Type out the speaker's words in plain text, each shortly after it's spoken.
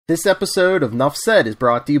This episode of Nuff Said is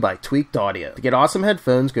brought to you by Tweaked Audio. To get awesome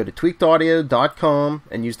headphones, go to tweakedaudio.com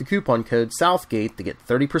and use the coupon code Southgate to get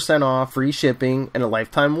 30% off, free shipping, and a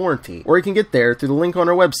lifetime warranty. Or you can get there through the link on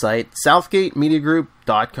our website,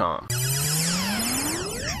 southgatemediagroup.com.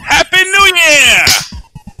 Happy New Year!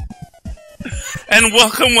 And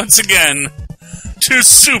welcome once again to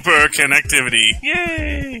Superconnectivity.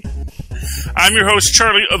 Yay! I'm your host,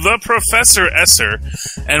 Charlie, the Professor Esser,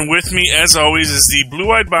 and with me, as always, is the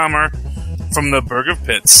blue-eyed bomber from the Burg of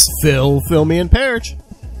Pits. Phil, me, and Perich.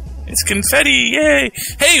 It's confetti, yay!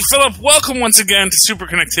 Hey, Philip, welcome once again to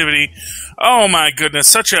Superconnectivity. Oh my goodness,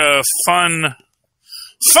 such a fun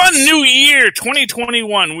new year,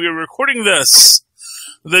 2021. We are recording this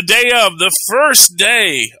the day of, the first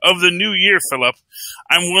day of the new year, Philip.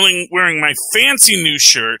 I'm wearing my fancy new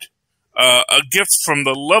shirt. A gift from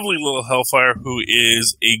the lovely little Hellfire, who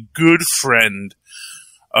is a good friend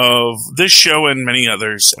of this show and many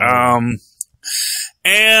others. And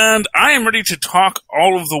I am ready to talk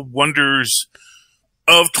all of the wonders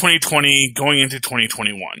of 2020 going into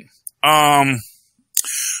 2021.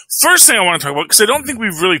 First thing I want to talk about, because I don't think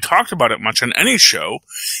we've really talked about it much on any show,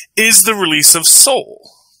 is the release of Soul.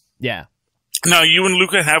 Yeah. Now, you and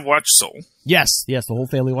Luca have watched Soul. Yes, the whole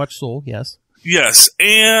family watched Soul, yes. Yes,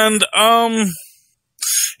 and,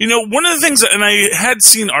 you know, one of the things, and I had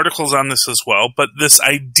seen articles on this as well, but this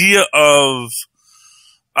idea of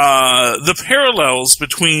the parallels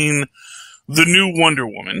between the new Wonder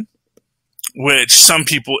Woman, which some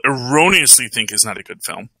people erroneously think is not a good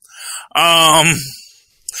film. I'm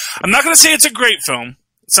not going to say it's a great film.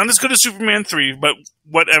 It's not as good as Superman 3, but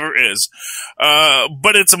whatever is.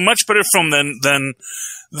 But it's a much better film than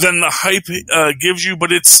the hype gives you,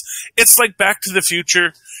 but it's like Back to the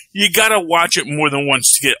Future. You gotta watch it more than once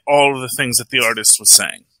to get all of the things that the artist was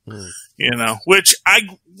saying. You know, which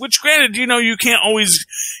granted, you know, you can't always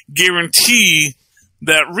guarantee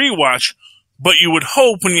that rewatch, but you would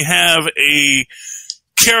hope when you have a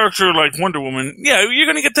character like Wonder Woman, yeah, you're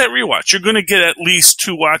gonna get that rewatch. You're gonna get at least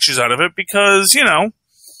 2 watches out of it because, you know,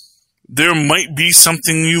 there might be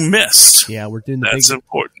something you missed. Yeah, we're doing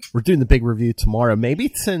important. We're doing the big review tomorrow. Maybe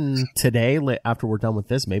today, after we're done with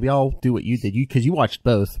this, maybe I'll do what you did. Because you watched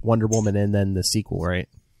both Wonder Woman and then the sequel, right?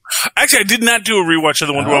 Actually, I did not do a rewatch of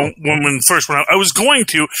the Wonder Woman first one. I was going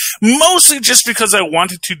to, mostly just because I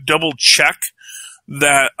wanted to double check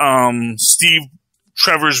that Steve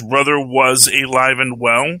Trevor's brother was alive and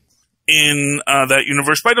well in that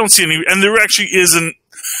universe. But I don't see any, and there actually isn't.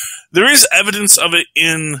 There is evidence of it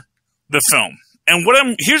in the film. And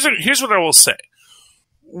here's what I will say.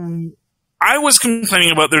 I was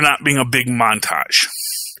complaining about there not being a big montage.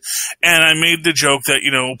 And I made the joke that,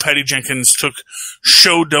 you know, Patty Jenkins took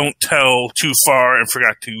show don't tell too far and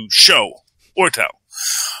forgot to show or tell.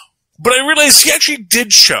 But I realized she actually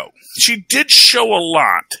did show. She did show a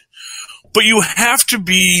lot. But you have to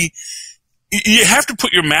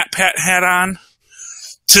put your Matt Pat hat on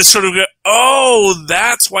to sort of go, oh,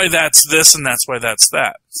 that's why that's this and that's why that's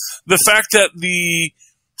that. The fact that the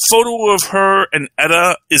photo of her and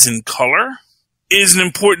Etta is in color is an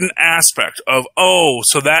important aspect of, oh,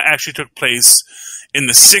 so that actually took place in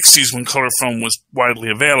the 60s when color film was widely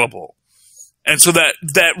available. And so that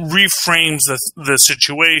reframes the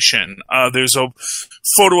situation. There's a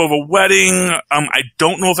photo of a wedding. I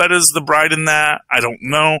don't know if Etta's the bride in that. I don't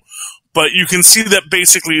know. But you can see that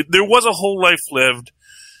basically there was a whole life lived.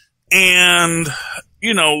 And,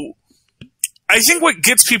 you know, I think what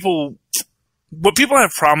people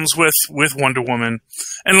have problems with Wonder Woman,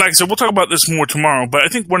 and like I said, we'll talk about this more tomorrow, but I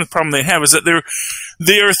think one of the problems they have is that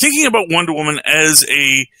they are thinking about Wonder Woman as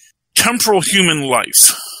a temporal human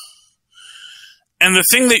life. And the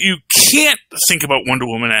thing that you can't think about Wonder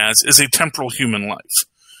Woman as is a temporal human life.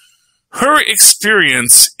 Her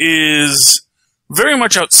experience is very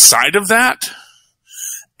much outside of that.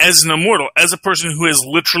 As an immortal, as a person who has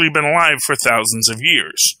literally been alive for thousands of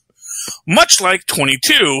years. Much like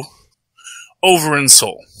 22 over in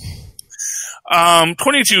Soul.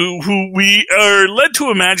 22, who we are led to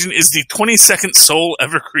imagine is the 22nd soul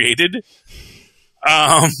ever created.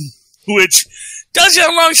 Which tells you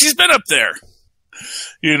how long she's been up there.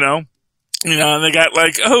 You know, and they got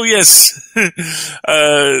like, oh yes,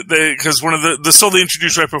 because one of the soul they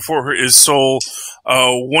introduced right before her is Soul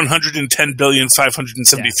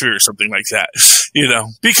 110,573 or something like that. You know,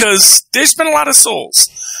 because there's been a lot of souls.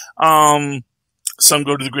 Some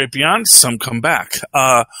go to the great beyond, some come back.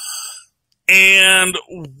 And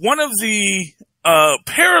one of the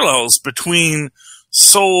parallels between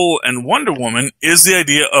Soul and Wonder Woman is the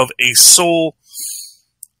idea of a soul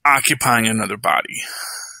occupying another body.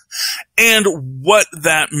 and what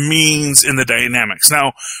that means in the dynamics.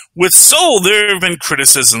 Now, with Soul, there have been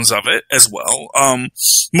criticisms of it as well.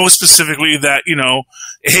 Most specifically that,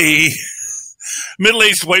 a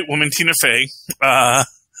middle-aged white woman, Tina Fey,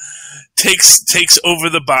 takes over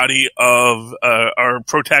the body of our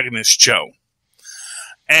protagonist, Joe.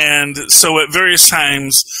 And so at various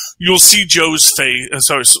times, you'll see Joe's face.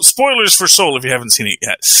 Spoilers for Soul if you haven't seen it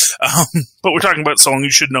yet. But we're talking about Soul, and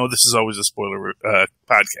you should know this is always a spoiler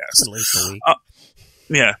podcast. At least a week.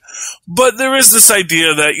 Yeah. But there is this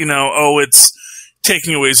idea that, it's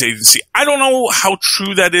taking away his agency. I don't know how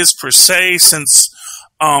true that is per se, since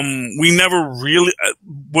we never really...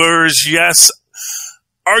 whereas, yes...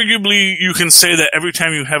 Arguably, you can say that every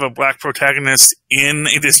time you have a black protagonist in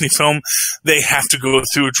a Disney film, they have to go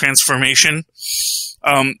through a transformation.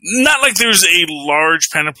 Not like there's a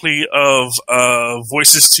large panoply of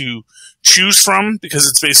voices to choose from, because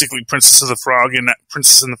it's basically Princess and the Frog and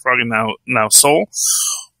now Soul.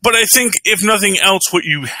 But I think, if nothing else, what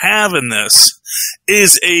you have in this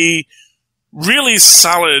is a really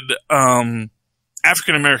solid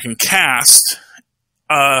African-American cast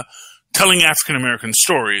telling African-American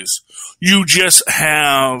stories. You just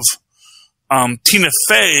have Tina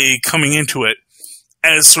Fey coming into it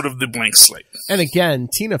as sort of the blank slate. And again,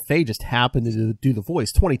 Tina Fey just happened to do the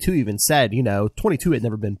voice. 22 even said, 22 had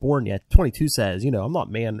never been born yet. 22 says, I'm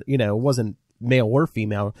not man, it wasn't male or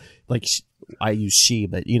female. Like, I use she,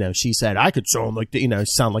 but, she said, I could sound like,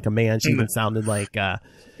 sound like a man. She even sounded like, yeah.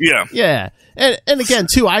 Yeah. And again,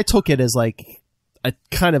 too, I took it as like a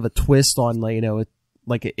kind of a twist on, like,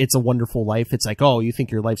 like It's a Wonderful Life. It's like, oh, you think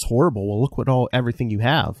your life's horrible? Well, look what everything you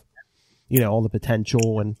have, all the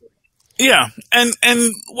potential and. Yeah, and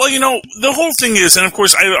well, the whole thing is, and of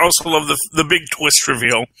course, I also love the big twist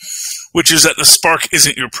reveal, which is that the spark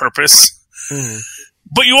isn't your purpose. Mm.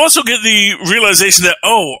 But you also get the realization that,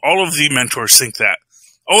 all of the mentors think that.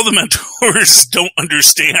 All the mentors don't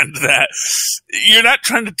understand that you're not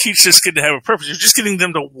trying to teach this kid to have a purpose. You're just getting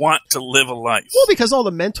them to want to live a life. Well, because all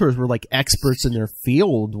the mentors were like experts in their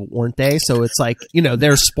field, weren't they? So it's like,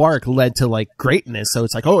 their spark led to like greatness. So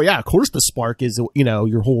it's like, oh yeah, of course the spark is,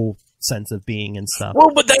 your whole sense of being and stuff.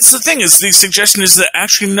 Well, but that's the thing, is the suggestion is that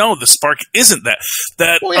actually, no, the spark isn't that.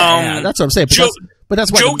 Well, yeah, that's what I'm saying. But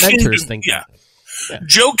that's why the mentors think. Yeah.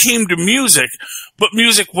 Joe came to music, but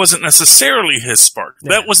music wasn't necessarily his spark.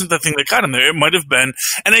 Yeah. That wasn't the thing that got him there. It might have been.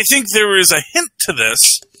 And I think there is a hint to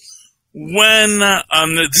this when,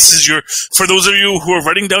 this is for those of you who are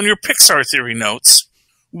writing down your Pixar theory notes,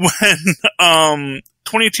 when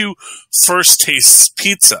 22 first tastes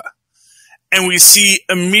pizza, and we see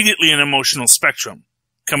immediately an emotional spectrum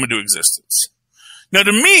come into existence. Now,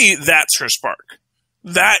 to me, that's her spark.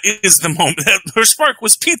 That is the moment that her spark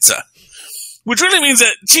was pizza. Which really means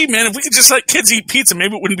that, gee, man, if we could just let kids eat pizza,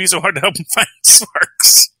 maybe it wouldn't be so hard to help them find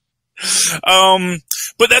sparks.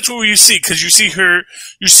 But that's what you see, because you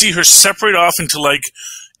see her separate off into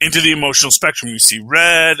the emotional spectrum. You see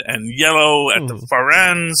red and yellow at the far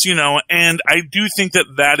ends, and I do think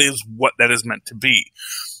that is what that is meant to be,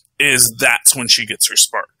 is that's when she gets her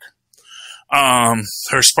spark.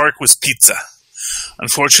 Her spark was pizza.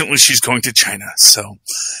 Unfortunately, she's going to China, so...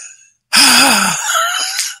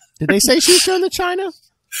 Did they say she was going to China?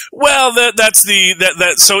 Well,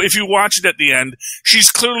 so if you watch it at the end,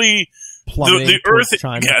 she's clearly the Earth.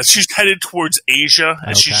 China. Yeah, she's headed towards Asia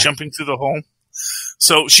as she's jumping through the hole.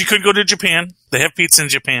 So she could go to Japan. They have pizza in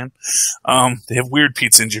Japan. They have weird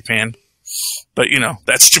pizza in Japan, but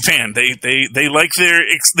that's Japan. They like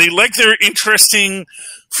their interesting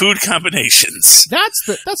food combinations. That's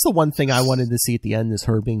the one thing I wanted to see at the end, is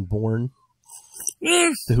her being born.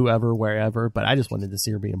 To whoever, wherever, but I just wanted to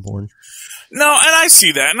see her being born. No, and I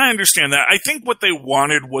see that, and I understand that. I think what they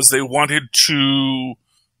wanted to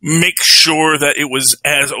make sure that it was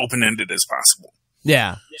as open-ended as possible.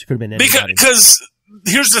 Yeah, she could have been anybody. Because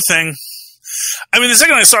here's the thing. I mean, the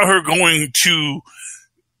second I saw her going to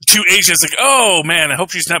Asia, it's like, oh man, I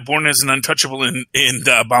hope she's not born as an untouchable in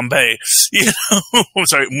Bombay. I'm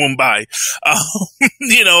sorry, Mumbai.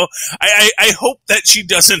 I hope that she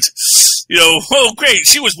doesn't. Oh great,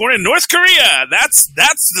 she was born in North Korea. That's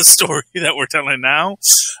the story that we're telling now.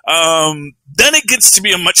 Then it gets to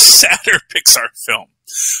be a much sadder Pixar film.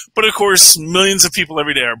 But of course, millions of people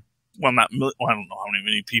every day are, I don't know how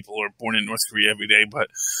many people are born in North Korea every day, but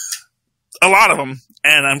a lot of them,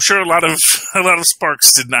 and I'm sure a lot of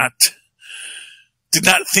Sparks did not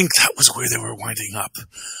think that was where they were winding up.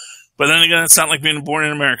 But then again, it's not like being born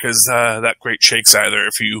in America is that great shakes either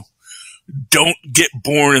if you don't get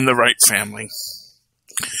born in the right family.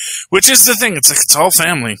 Which is the thing. It's like, it's all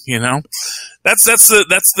family, That's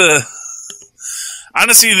the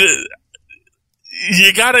honestly,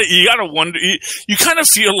 you gotta wonder. You kind of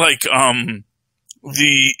feel like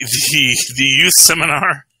the youth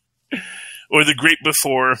seminar or the Great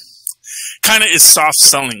Before kind of is soft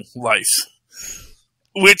selling life,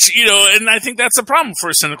 which, and I think that's a problem for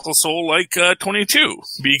a cynical soul like 22,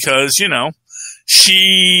 because she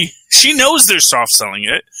knows they're soft selling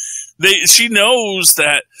it. She knows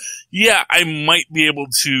that, yeah, I might be able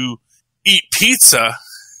to eat pizza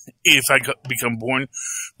if I become born,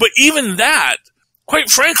 but even that, quite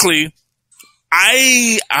frankly,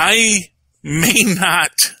 I may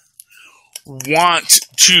not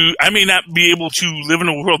be able to live in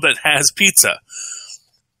a world that has pizza,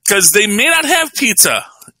 because they may not have pizza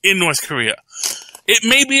in North Korea. It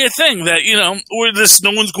may be a thing that, or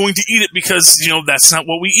no one's going to eat it because, that's not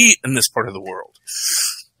what we eat in this part of the world.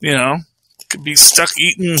 Could be stuck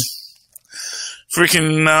eating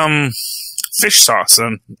freaking fish sauce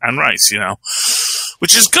and rice,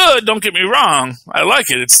 which is good. Don't get me wrong. I like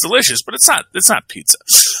it. It's delicious, but it's not pizza.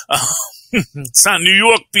 It's not New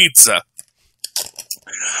York pizza.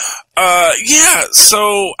 Yeah.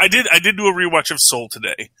 So I did do a rewatch of Soul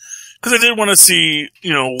today, because I did want to see,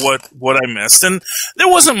 what I missed, and there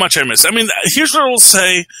wasn't much I missed. I mean, here's what I will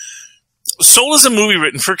say: Soul is a movie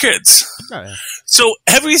written for kids, so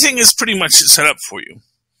everything is pretty much set up for you.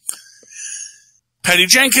 Patty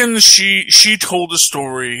Jenkins, she told a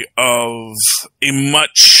story of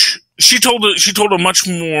she told a much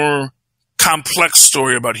more complex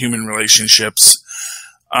story about human relationships,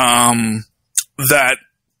 that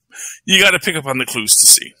you got to pick up on the clues to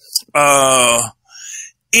see.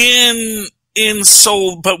 In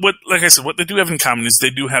Soul, but like I said, what they do have in common is they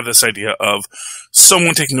do have this idea of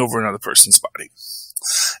someone taking over another person's body.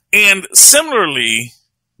 And similarly,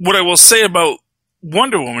 what I will say about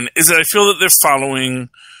Wonder Woman is that I feel that they're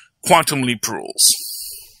following quantum leap rules,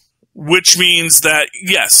 which means that,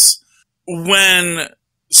 yes, when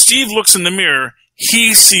Steve looks in the mirror,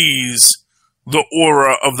 he sees the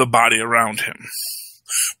aura of the body around him,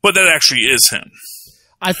 but that actually is him.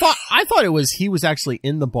 I thought he was actually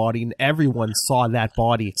in the body, and everyone saw that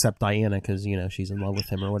body except Diana, because she's in love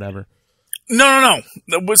with him or whatever. No.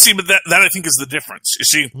 But see, but that I think is the difference. You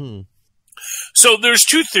see, So there's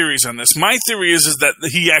two theories on this. My theory is that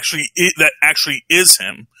that actually is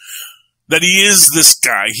him. That he is this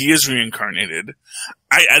guy. He is reincarnated.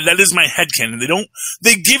 That is my headcanon.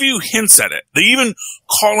 They give you hints at it. They even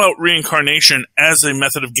call out reincarnation as a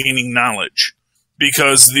method of gaining knowledge,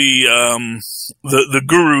 because the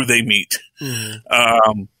guru they meet,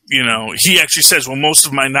 he actually says, well, most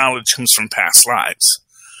of my knowledge comes from past lives,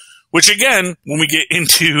 which again, when we get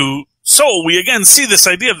into Soul, we again see this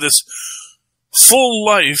idea of this full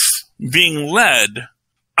life being led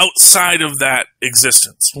outside of that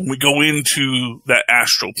existence when we go into that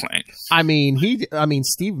astral plane. I mean,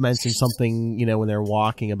 Steve mentioned something, when they were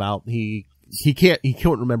walking about he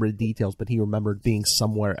couldn't remember the details, but he remembered being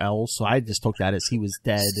somewhere else. So I just took that as he was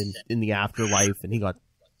dead and in the afterlife, and he got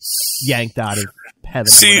yanked out of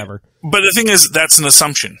heaven or whatever. But the thing is, that's an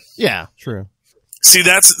assumption. Yeah, true.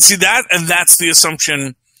 That's the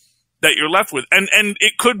assumption that you're left with. And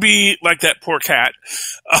it could be like that poor cat,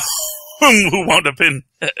 who wound up in,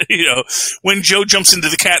 when Joe jumps into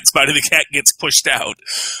the cat's body, the cat gets pushed out.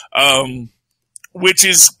 Which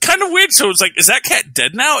is kind of weird. So it's like, is that cat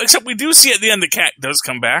dead now? Except we do see at the end the cat does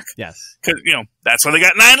come back. Yes. Because, that's why they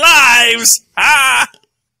got 9 lives. Ah!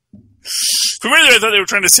 For me, I thought they were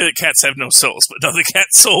trying to say that cats have no souls, but no, the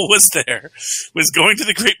cat's soul was there, was going to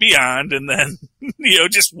the great beyond, and then,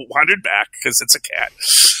 just wandered back because it's a cat.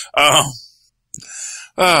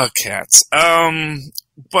 Cats.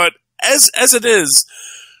 But as it is,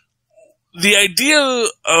 the idea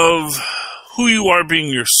of who you are being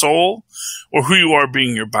your soul or who you are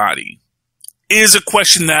being your body is a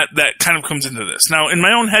question that kind of comes into this. Now, in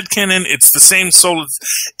my own headcanon, it's the same soul.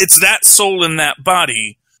 It's that soul in that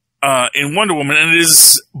body in Wonder Woman, and it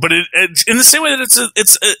is, but it in the same way that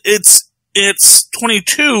it's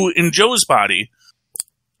 22 in Joe's body,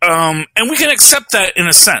 and we can accept that in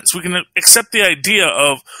a sense. We can accept the idea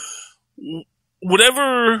of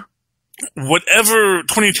whatever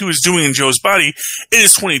 22 is doing in Joe's body, it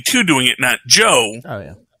is 22 doing it, not Joe. Oh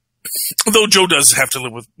yeah. Though Joe does have to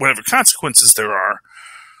live with whatever consequences there are.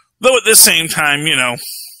 Though at the same time,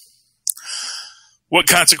 what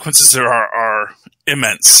consequences there are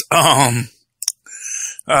immense. I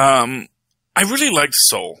really liked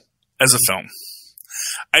Soul as a film.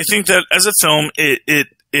 I think that as a film, it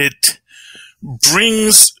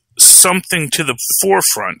brings something to the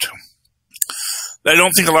forefront that I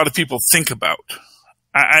don't think a lot of people think about.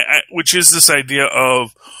 Which is this idea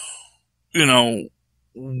of,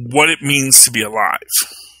 what it means to be alive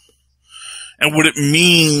and what it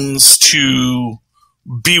means to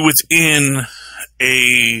be within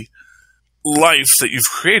a life that you've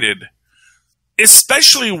created,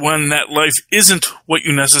 especially when that life isn't what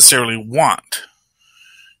you necessarily want.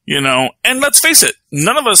 And let's face it,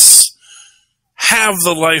 none of us have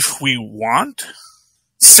the life we want.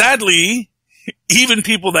 Sadly, even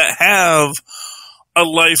people that have a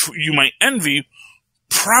life you might envy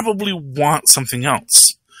probably want something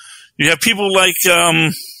else. You have people like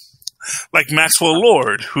Maxwell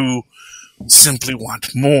Lord who simply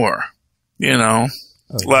want more,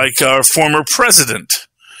 like our former president.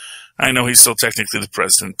 I know he's still technically the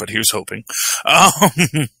president, but he was hoping.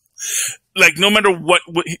 Like, no matter what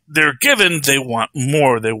they're given, they want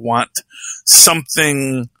more. They want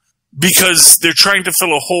something because they're trying to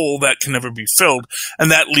fill a hole that can never be filled, and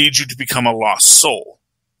that leads you to become a lost soul.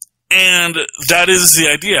 And that is the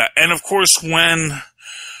idea. And of course, when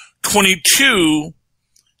 22,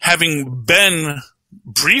 having been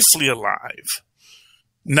briefly alive,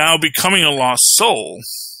 now becoming a lost soul,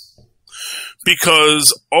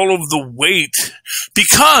 because all of the weight,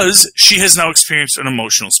 because she has now experienced an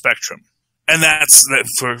emotional spectrum. And that's that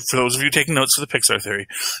for those of you taking notes for the Pixar theory.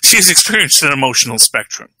 She has experienced an emotional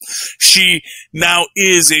spectrum. She now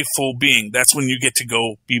is a full being. That's when you get to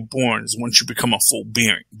go be born, is once you become a full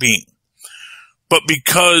being. But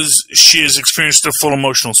because she has experienced a full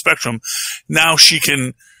emotional spectrum, now she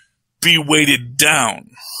can be weighted down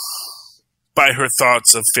by her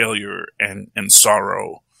thoughts of failure and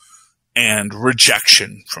sorrow and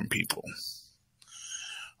rejection from people.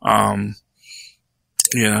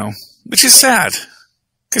 Which is sad.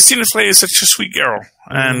 Christina Flay is such a sweet girl.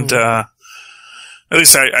 And, at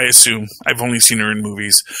least I assume. I've only seen her in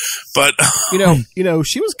movies. But, she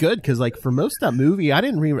was good because, like, for most of that movie,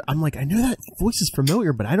 I'm like, I know that voice is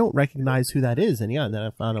familiar, but I don't recognize who that is. And then I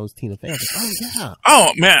found it was Tina Fey. I was like, oh, yeah.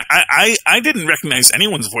 Oh, man. I didn't recognize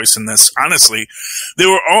anyone's voice in this, honestly. They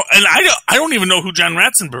were all, and I don't even know who John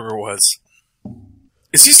Ratzenberger was.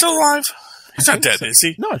 Is he still alive? He's not dead, is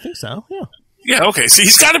he? No, I think so, yeah. Yeah, okay. So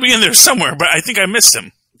he's got to be in there somewhere, but I think I missed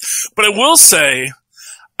him. But I will say,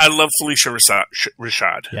 I love Felicia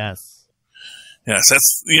Rashad. Yes. Yes,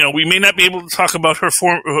 that's, we may not be able to talk about her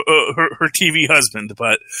TV husband,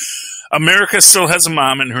 but America still has a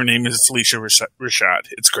mom, and her name is Felicia Rashad.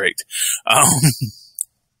 It's great.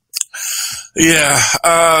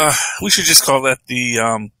 We should just call that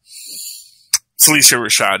the Felicia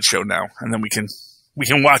Rashad show now, and then we can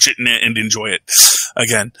watch it and enjoy it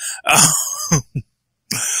again.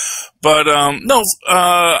 But and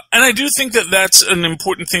I do think that that's an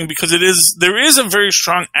important thing because there is a very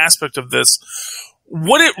strong aspect of this.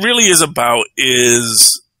 What it really is about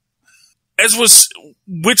is,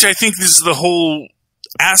 which I think is the whole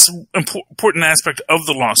important aspect of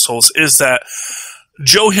the Lost Souls, is that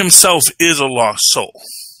Joe himself is a lost soul.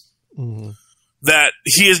 Mm-hmm. That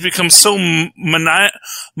he has become so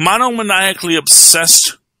monomaniacally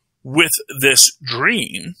obsessed with this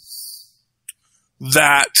dream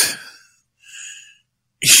that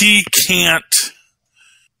he can't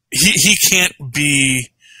be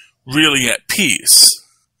really at peace.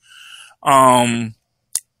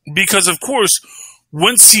 Because of course,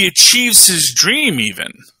 once he achieves his dream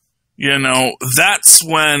even, that's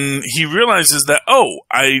when he realizes that,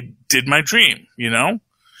 I did my dream, He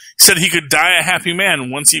said he could die a happy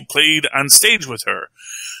man once he played on stage with her.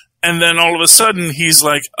 And then all of a sudden he's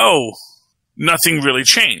like, nothing really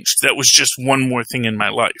changed. That was just one more thing in my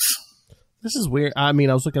life. This is weird. I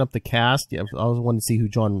mean, I was looking up the cast. I was wanting to see who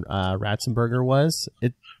John Ratzenberger was.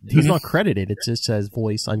 He's not credited. It just says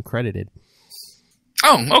voice uncredited.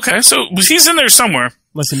 Oh, okay. So he's in there somewhere.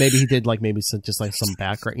 Listen, maybe he did some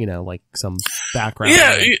background, like some background.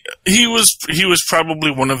 Yeah, he was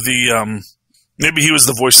probably one of the, maybe he was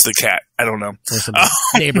the voice of the cat. I don't know. Or some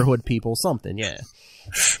neighborhood people, something, yeah.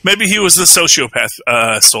 Maybe he was the sociopath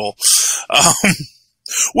soul,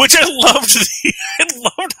 which I loved. I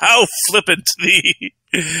loved how flippant the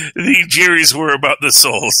Jerrys were about the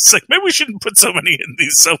souls. It's like, maybe we shouldn't put so many in the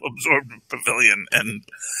self-absorbed pavilion. And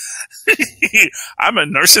I'm a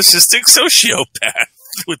narcissistic sociopath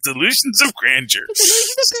with delusions of grandeur.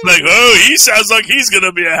 Like, he sounds like he's going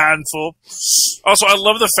to be a handful. Also, I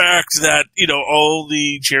love the fact that, all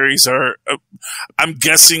the Jerrys are, I'm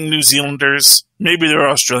guessing New Zealanders. Maybe they're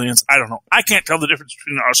Australians. I don't know. I can't tell the difference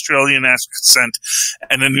between an Australian accent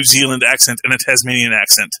and a New Zealand accent and a Tasmanian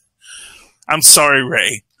accent. I'm sorry,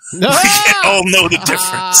 Ray. We can't all know the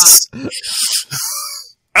difference.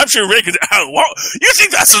 I'm sure Ray could. You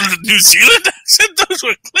think that's a New Zealand accent? Those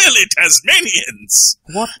were clearly Tasmanians.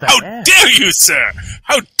 What the How heck? dare you, sir?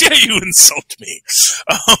 How dare you insult me?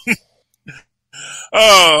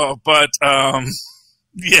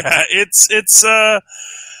 Yeah, it's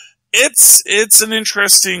an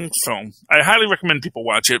interesting film. I highly recommend people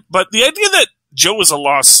watch it. But the idea that Joe is a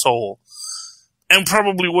lost soul, and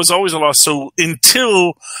probably was always a lost soul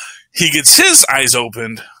until he gets his eyes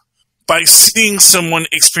opened by seeing someone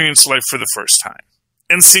experience life for the first time,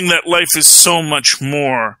 and seeing that life is so much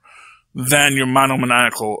more than your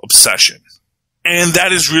monomaniacal obsession. And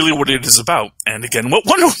that is really what it is about. And again, what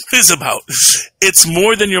Wonder Woman is about. It's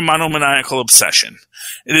more than your monomaniacal obsession.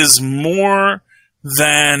 It is more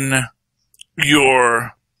than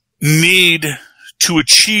your need to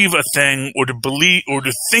achieve a thing or to believe or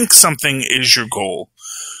to think something is your goal.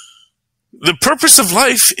 The purpose of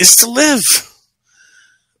life is to live.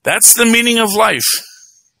 That's the meaning of life.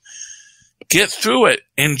 Get through it.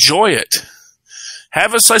 Enjoy it.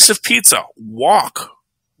 Have a slice of pizza. Walk.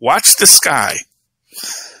 Watch the sky.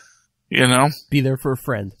 You know? Be there for a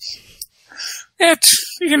friend. Yeah,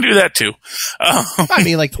 you can do that too. I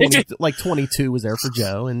mean, like 22 was there for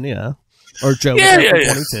Joe, and or Joe was yeah, there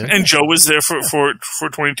yeah, for 22. And Joe was there for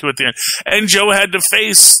 22 at the end. And Joe had to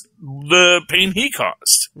face the pain he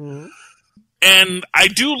caused. Mm-hmm. And I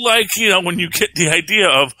do like, when you get the idea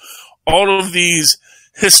of all of these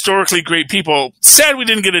historically great people. Sad we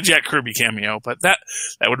didn't get a Jack Kirby cameo, but that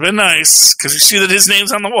would have been nice, because you see that his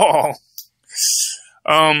name's on the wall.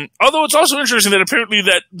 Although it's also interesting that apparently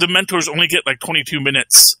that the mentors only get like 22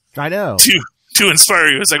 minutes. I know. To inspire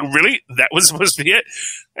you. It's like, really? That was supposed to be it?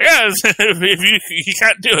 Yeah, if you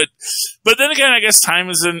can't do it. But then again, I guess time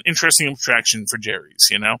is an interesting abstraction for Jerry's,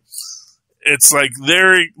 It's like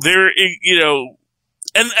they're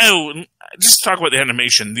and just talk about the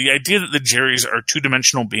animation. The idea that the Jerrys are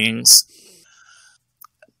two-dimensional beings,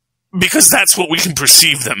 because that's what we can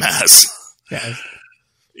perceive them as. Yeah.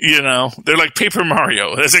 They're like Paper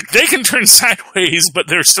Mario. It's like they can turn sideways, but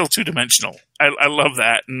they're still two-dimensional. I love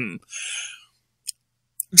that. And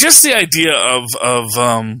just the idea of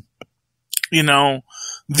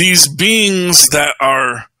these beings that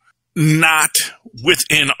are not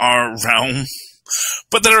within our realm,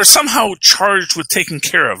 but that are somehow charged with taking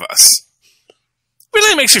care of us,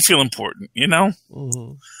 really makes you feel important,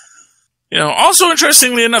 Mm-hmm. Also,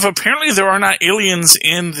 interestingly enough, apparently there are not aliens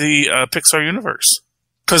in the Pixar universe,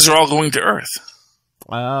 because they're all going to Earth.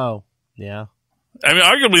 Oh, yeah. I mean,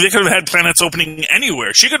 arguably, they could have had planets opening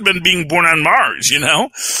anywhere. She could have been being born on Mars,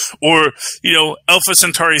 or, Alpha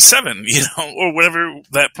Centauri 7, or whatever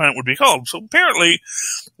that planet would be called. So apparently,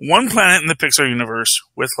 one planet in the Pixar universe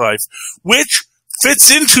with life, which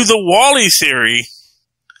fits into the Wall-E theory,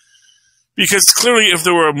 because clearly if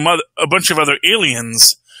there were a bunch of other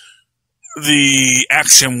aliens, the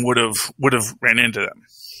action would have ran into them.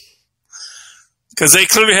 Because they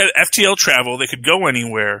clearly had FTL travel, they could go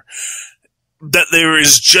anywhere. That there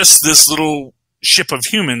is just this little ship of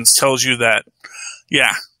humans tells you that,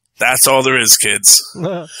 yeah, that's all there is, kids.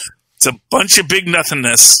 It's a bunch of big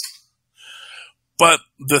nothingness. But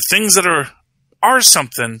the things that are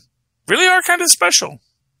something really are kind of special.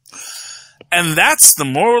 And that's the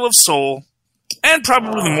moral of Soul, and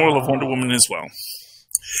probably the moral of Wonder Woman as well.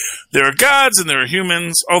 There are gods and there are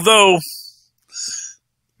humans, although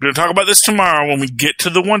we're going to talk about this tomorrow when we get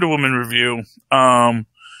to the Wonder Woman review.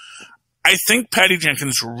 I think Patty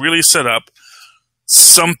Jenkins really set up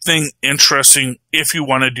something interesting if you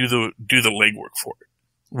want to do the legwork for it,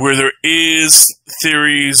 where there is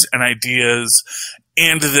theories and ideas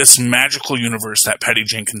and this magical universe that Patty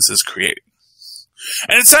Jenkins is creating.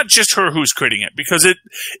 And it's not just her who's creating it, because it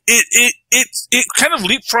kind of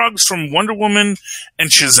leapfrogs from Wonder Woman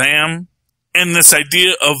and Shazam, and this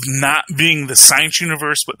idea of not being the science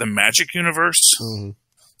universe but the magic universe. Mm-hmm.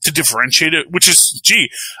 To differentiate it, which is,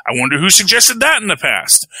 I wonder who suggested that in the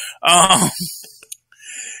past.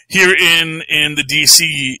 Here in the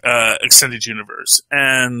DC extended universe.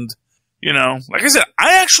 And, like I said,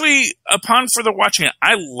 I actually, upon further watching it,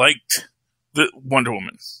 I liked the Wonder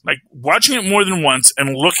Woman. Like, watching it more than once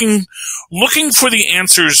and looking for the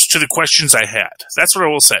answers to the questions I had. That's what I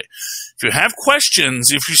will say. If you have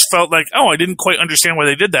questions, if you felt like, I didn't quite understand why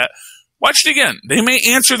they did that, watch it again. They may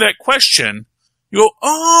answer that question. You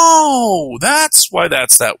go, that's why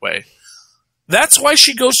that's that way. That's why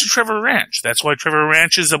she goes to Trevor Ranch. That's why Trevor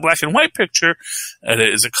Ranch is a black and white picture and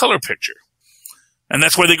it is a color picture. And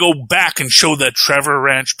that's why they go back and show that Trevor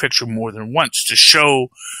Ranch picture more than once to show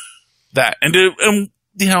that. And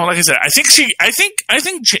like I said, I think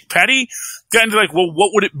Patty got into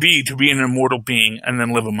what would it be to be an immortal being and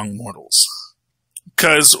then live among mortals?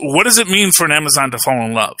 Because what does it mean for an Amazon to fall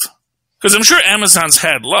in love? Because I'm sure Amazon's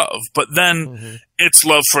had love, but then it's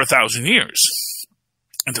love for 1,000 years.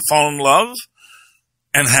 And to fall in love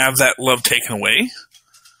and have that love taken away,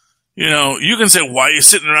 you can say, why are you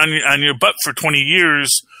sitting around on your butt for 20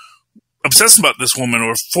 years obsessed about this woman,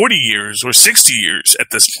 or 40 years, or 60 years at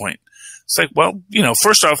this point? It's like, well,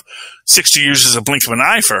 first off, 60 years is a blink of an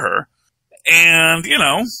eye for her. And,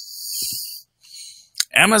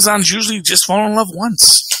 Amazon's usually just fall in love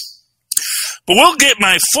once. But we'll get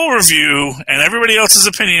my full review and everybody else's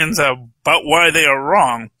opinions about why they are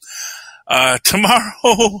wrong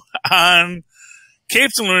tomorrow on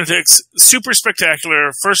Capes and Lunatics, super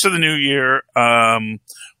spectacular, first of the new year,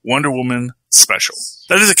 Wonder Woman special.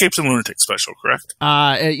 That is a Capes and Lunatics special, correct?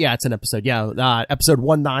 Yeah, it's an episode. Yeah, episode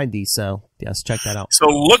 190. So yes, check that out. So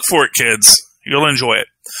look for it, kids. You'll enjoy it.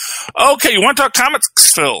 Okay, you want to talk comics,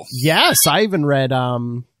 Phil? Yes, I even read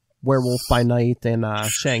Werewolf by Night and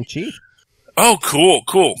Shang-Chi. Oh,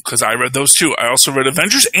 cool. Because I read those too. I also read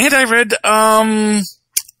Avengers, and I read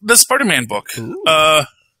the Spider-Man book.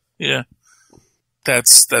 Yeah,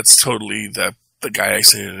 that's totally the guy I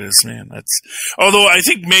say it is, man. Although I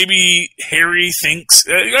think maybe Harry thinks,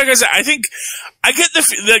 like I said, I think I get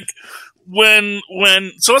when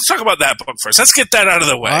so let's talk about that book first. Let's get that out of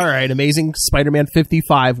the way. All right, Amazing Spider-Man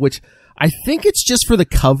 55, which I think it's just for the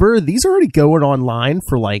cover. These are already going online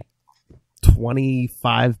for like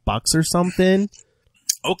 $25 or something.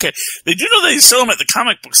 Okay, they do know they sell them at the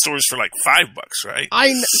comic book stores for like $5, right?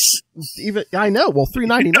 I know. Well,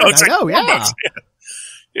 $3.99. It's like yeah. $4,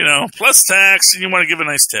 yeah. Plus tax, and you want to give a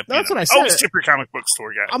nice tip. That's what I said. Always tip your comic book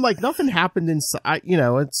store guy. I'm like, nothing happened inside.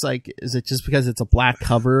 It's like, is it just because it's a black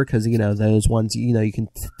cover? Because those ones, you can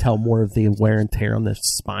tell more of the wear and tear on the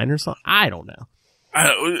spine or something. I don't know.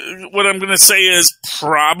 What I'm going to say is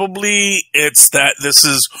probably it's that this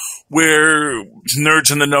is where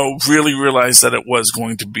nerds in the know really realized that it was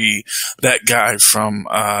going to be that guy from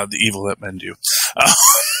The Evil That Men Do.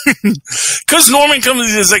 Because Norman comes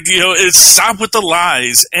and is like, it's stop with the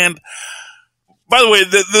lies. And by the way,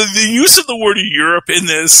 the use of the word Europe in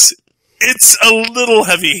this, it's a little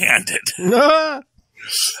heavy-handed.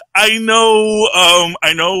 I know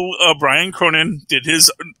Brian Cronin did his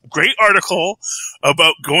great article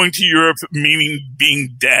about going to Europe meaning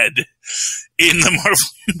being dead in the Marvel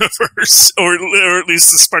Universe, or at least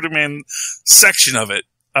the Spider-Man section of it.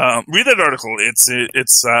 Read that article. It's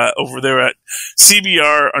over there at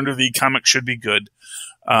CBR under the Comic Should Be Good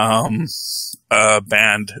banner.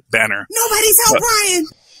 Nobody's help Brian.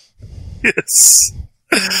 Yes.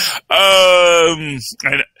 I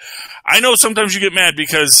know sometimes you get mad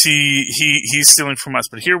because he's stealing from us,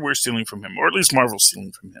 but here we're stealing from him, or at least Marvel's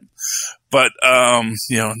stealing from him. But then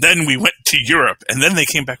we went to Europe, and then they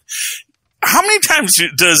came back. How many times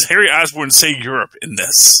does Harry Osborn say Europe in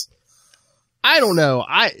this? I don't know.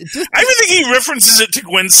 I even think he references it to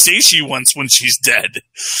Gwen Stacy once when she's dead.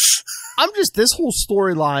 This whole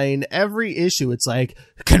storyline, every issue, it's like,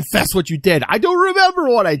 confess what you did. I don't remember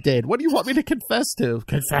what I did. What do you want me to confess to?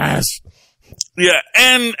 Confess. Yeah,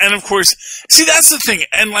 and of course, see, that's the thing.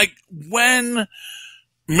 And like, when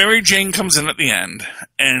Mary Jane comes in at the end,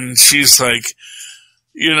 and she's like,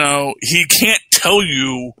 he can't tell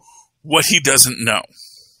you what he doesn't know.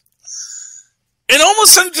 It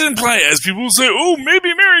almost seems to imply, as people say, oh,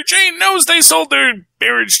 maybe Mary Jane knows they sold their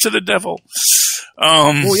marriage to the devil.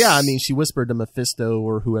 Well, yeah, I mean, she whispered to Mephisto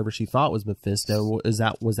or whoever she thought was Mephisto.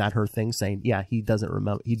 Was that her thing saying, yeah, he doesn't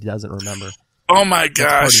remember. Oh my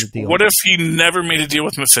gosh. What if he never made a deal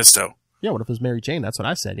with Mephisto? Yeah, what if it was Mary Jane? That's what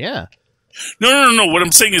I said, yeah. No. What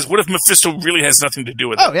I'm saying is, what if Mephisto really has nothing to do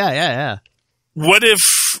with it? Oh, yeah. What if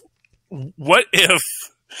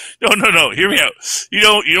No, hear me out. You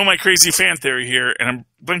know my crazy fan theory here, and I'm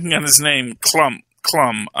blanking on his name, Klum.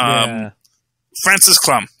 Yeah. Francis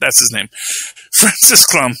Klum, that's his name. Francis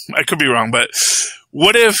Klum. I could be wrong, but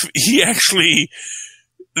what if he actually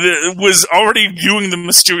was already doing the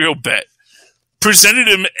Mysterio bet, presented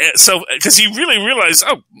himself, because he really realized,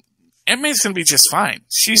 oh, Aunt May's gonna be just fine.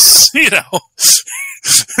 She's, she's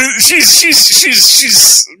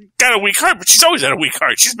got a weak heart, but she's always had a weak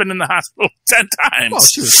heart. She's been in the hospital 10 times. Well,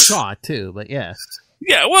 she was shot too, but yeah.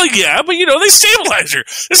 Yeah, well, yeah, but they stabilize her.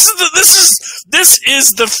 This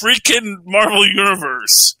is the freaking Marvel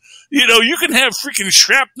Universe. You can have freaking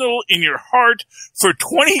shrapnel in your heart for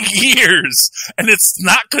 20 years, and it's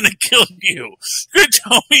not going to kill you. You're going to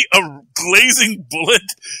tell me a glazing bullet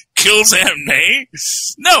kills Aunt May?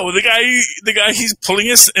 No, the guy he's pulling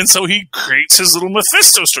us, and so he creates his little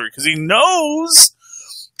Mephisto story, because he knows,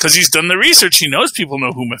 because he's done the research, he knows people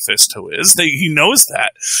know who Mephisto is. He knows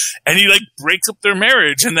that. And he, breaks up their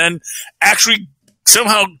marriage, and then actually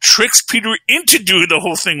somehow tricks Peter into doing the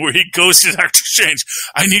whole thing where he goes to Doctor Strange.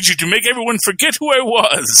 I need you to make everyone forget who I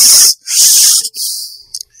was.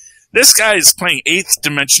 This guy is playing 8th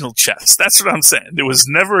dimensional chess. That's what I'm saying. There was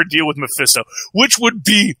never a deal with Mephisto, which would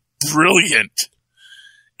be brilliant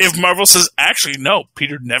if Marvel says, actually, no,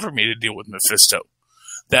 Peter never made a deal with Mephisto.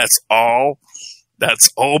 That's all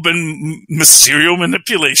been Mysterio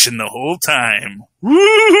manipulation the whole time. Woo!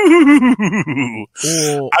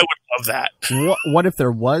 Well, I would love that. What if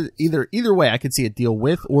there was either way? I could see a deal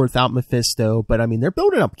with or without Mephisto, but I mean they're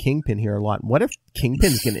building up Kingpin here a lot. What if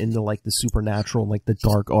Kingpin's getting into like the supernatural and like the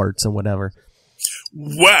dark arts and whatever?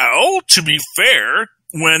 Well, to be fair,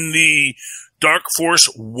 when the Dark Force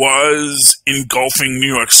was engulfing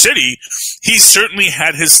New York City, he certainly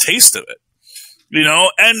had his taste of it. You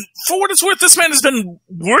know, and for what it's worth, this man has been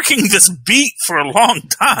working this beat for a long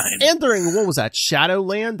time. And during, what was that,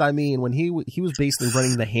 Shadowland? I mean, when he was basically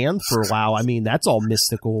running the Hand for a while, I mean, that's all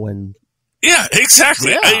mystical and... Yeah,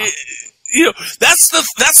 exactly. Yeah. That's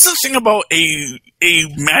the thing about a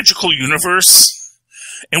magical universe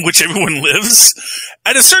in which everyone lives.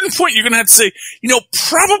 At a certain point, you're going to have to say,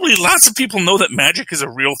 probably lots of people know that magic is a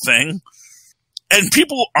real thing. And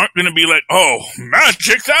people aren't going to be like, oh,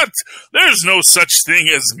 magic, there's no such thing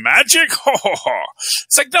as magic.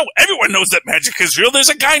 It's like, no, everyone knows that magic is real. There's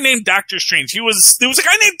a guy named Doctor Strange. There was a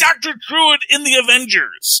guy named Dr. Druid in the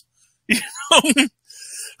Avengers,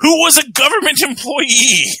 who was a government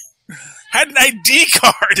employee, had an ID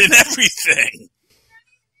card and everything.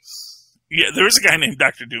 Yeah, there is a guy named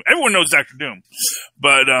Dr. Doom. Everyone knows Dr. Doom.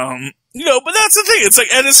 But, but that's the thing. It's like,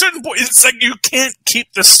 at a certain point, it's like you can't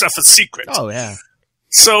keep this stuff a secret. Oh, yeah.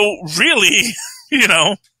 So, really,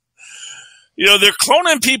 they're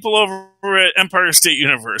cloning people over at Empire State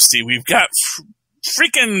University. We've got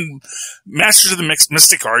freaking Masters of the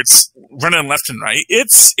Mystic Arts running left and right.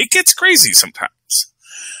 It gets crazy sometimes.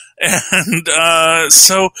 And,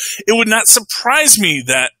 so it would not surprise me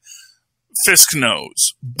that Fisk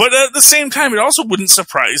knows. But at the same time, it also wouldn't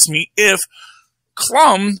surprise me if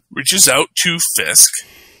Klum reaches out to Fisk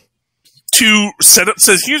to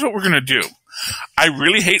says, here's what we're going to do. I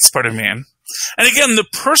really hate Spider-Man. And again, the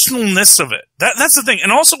personalness of it. That's the thing.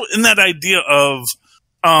 And also in that idea of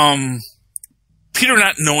Peter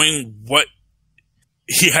not knowing what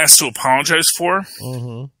he has to apologize for.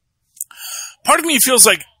 Mm-hmm. Part of me feels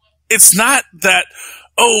like it's not that,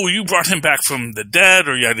 oh, you brought him back from the dead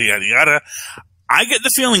or yada, yada, yada. I get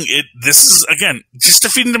the feeling this is, again, just to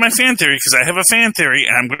feed into my fan theory, because I have a fan theory,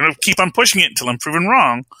 and I'm going to keep on pushing it until I'm proven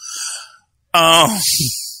wrong,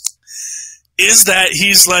 is that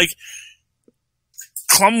he's like,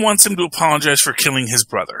 Klum wants him to apologize for killing his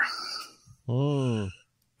brother. Mm.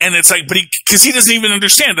 And it's like, because he doesn't even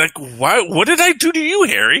understand, like, what did I do to you,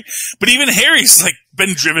 Harry? But even Harry's, like,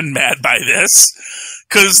 been driven mad by this,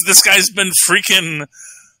 because this guy's been freaking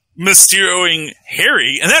Mysterioing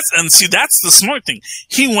Harry, and that's the smart thing.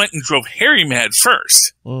 He went and drove Harry mad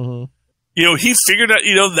first. Mm-hmm. He figured out,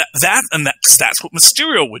 that's what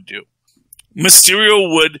Mysterio would do.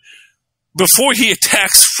 Mysterio would, before he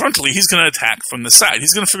attacks frontally, he's going to attack from the side.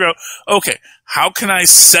 He's going to figure out, okay, how can I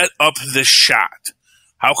set up this shot?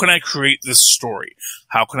 How can I create this story?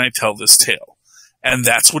 How can I tell this tale? And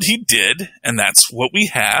that's what he did, and that's what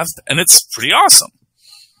we have, and it's pretty awesome.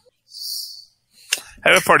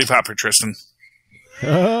 Have a party popper, Tristan.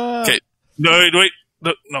 Okay. No, wait.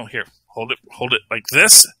 No, here. Hold it like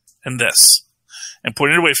this and this. And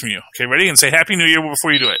point it away from you. Okay, ready? And say Happy New Year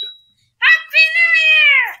before you do it.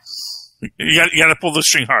 Happy New Year! You gotta pull the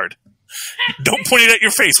string hard. Don't point it at your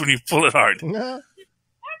face when you pull it hard.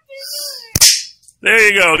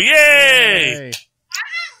 There you go. Yay!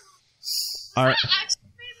 All right.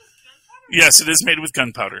 Yes, it is made with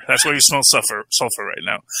gunpowder. That's why you smell sulfur right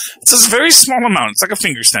now. It's a very small amount. It's like a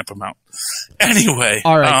finger snap amount. Anyway.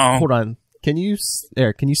 All right, hold on. Can you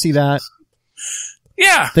see that?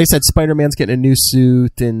 Yeah. They said Spider-Man's getting a new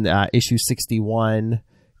suit in issue 61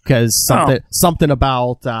 because something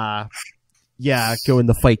about going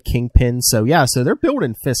to fight Kingpin. So they're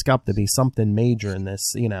building Fisk up to be something major in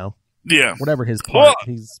this. Yeah. Whatever his part,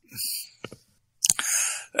 he's.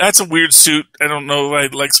 That's a weird suit. I don't know. I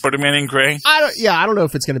like Spider-Man in gray. I don't know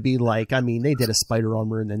if it's going to be like. I mean, they did a Spider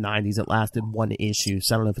Armor in the '90s. It lasted one issue,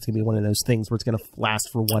 so I don't know if it's going to be one of those things where it's going to last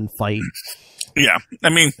for one fight. Yeah, I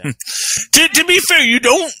mean, to be fair, you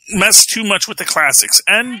don't mess too much with the classics,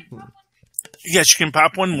 and yes, you can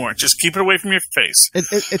pop one more. Just keep it away from your face.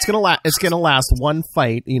 It's gonna last one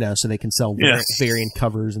fight, so they can sell variant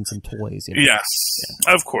covers and some toys. Yes,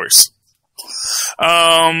 of course.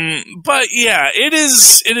 But yeah, it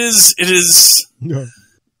is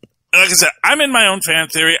like I said, I'm in my own fan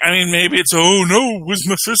theory. I mean, maybe it's, oh no, it was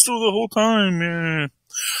Mephisto the whole time. Yeah.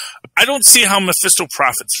 I don't see how Mephisto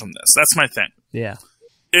profits from this. That's my thing. Yeah.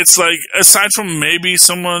 It's like, aside from maybe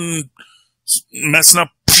someone messing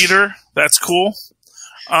up Peter, that's cool.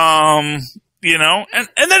 You know, and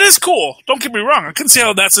that is cool. Don't get me wrong. I can see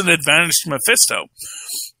how that's an advantage to Mephisto.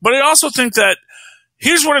 But I also think that,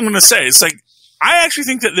 here's what I'm going to say. It's like, I actually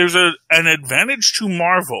think that there's an advantage to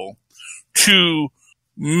Marvel to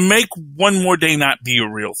make One More Day not be a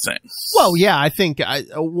real thing. Well, yeah, I think,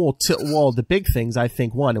 the big things, I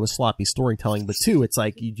think, one, it was sloppy storytelling, but two, it's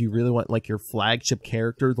like, you really want, like, your flagship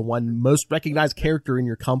character, the one most recognized character in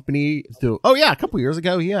your company, to, oh yeah, a couple years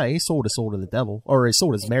ago, yeah, he sold his soul to the devil, or he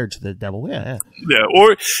sold his marriage to the devil, yeah.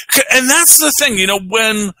 And that's the thing, you know,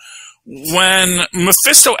 when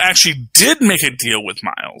Mephisto actually did make a deal with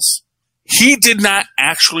Miles, he did not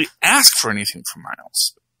actually ask for anything from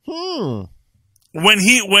Miles. When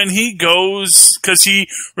he goes, because he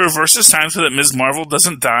reverses time so that Ms. Marvel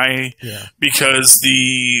doesn't die, because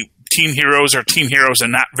the teen heroes are teen heroes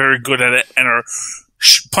and not very good at it and are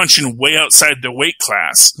punching way outside their weight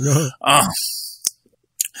class.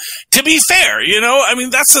 To be fair, you know, I mean,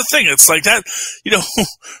 that's the thing. It's like that, you know,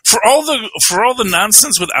 for all the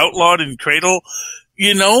nonsense with Outlawed and Cradle,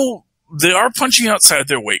 you know, they are punching outside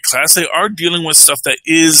their weight class. They are dealing with stuff that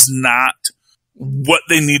is not what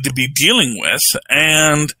they need to be dealing with.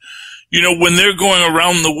 And, you know, when they're going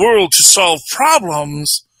around the world to solve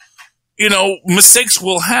problems, you know, mistakes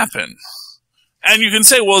will happen. And you can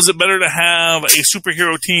say, well, is it better to have a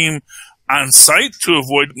superhero team on site to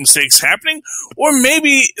avoid mistakes happening? Or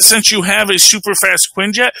maybe, since you have a super fast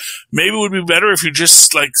Quinjet, maybe it would be better if you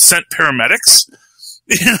just, like, sent paramedics.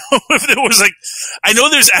 You know, if there was, like, I know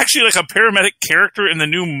there's actually, like, a paramedic character in the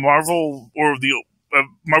new Marvel, or the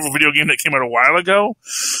Marvel video game that came out a while ago.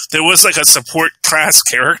 There was, like, a support class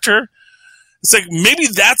character. It's like, maybe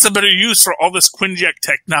that's a better use for all this Quinjet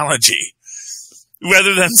technology,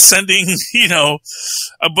 rather than sending, you know,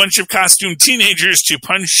 a bunch of costumed teenagers to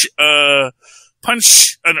punch an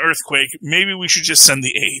earthquake. Maybe we should just send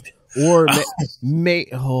the aid. Or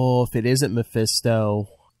if it isn't Mephisto,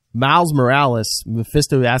 Miles Morales,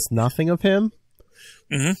 Mephisto asked nothing of him.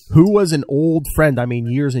 Mm-hmm. Who was an old friend, I mean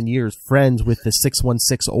years and years, friends with the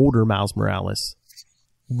 616 older Miles Morales?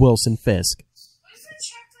 Wilson Fisk.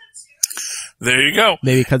 There you go.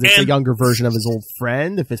 Maybe because it's a younger version of his old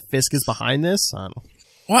friend. If Fisk is behind this, I don't know.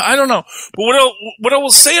 Well, I don't know. But what I will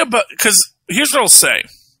say about, because here's what I'll say.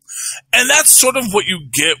 And that's sort of what you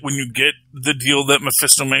get when you get the deal that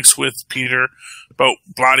Mephisto makes with Peter about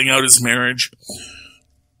blotting out his marriage.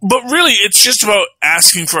 But really, it's just about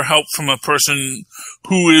asking for help from a person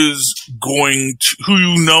who you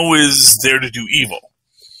know is there to do evil.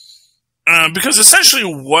 Because essentially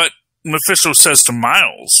what Mephisto says to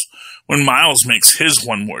Miles, when Miles makes his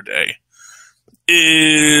One More Day,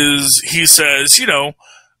 is he says, you know,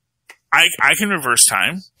 I can reverse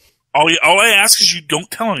time. All I ask is you don't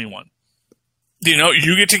tell anyone. You know,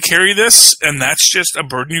 you get to carry this, and that's just a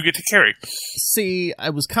burden you get to carry. See, I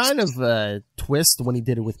was kind of a twist when he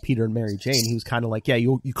did it with Peter and Mary Jane. He was kind of like, yeah,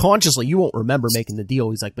 you consciously, you won't remember making the deal.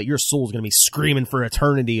 He's like, but your soul's going to be screaming for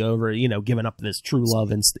eternity over, you know, giving up this true love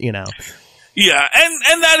and, you know. Yeah,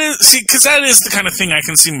 and that is, see, because that is the kind of thing I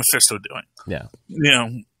can see Mephisto doing. Yeah. You know,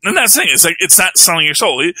 and that's the thing. It's like, it's not selling your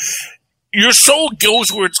soul. Your soul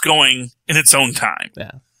goes where it's going in its own time.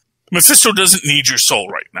 Yeah. Mephisto doesn't need your soul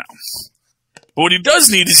right now. But what he does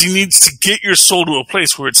need is he needs to get your soul to a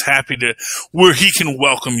place where it's where he can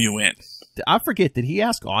welcome you in. I forget, did he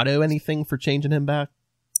ask Otto anything for changing him back?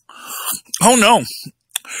 Oh, no.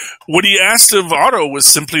 What he asked of Otto was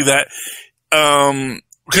simply that,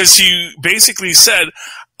 because he basically said,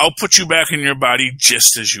 I'll put you back in your body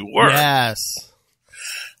just as you were. Yes.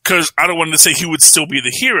 Because Otto wanted to say he would still be the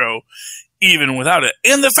hero, even without it.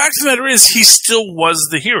 And the fact of the matter is, he still was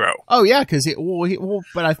the hero. Oh, yeah, because,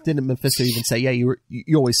 but I didn't Mephisto even say, yeah, you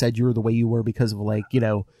always said you were the way you were because of, like, you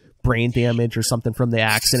know, brain damage or something from the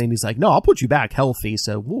accident. And he's like, no, I'll put you back healthy,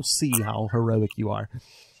 so we'll see how heroic you are.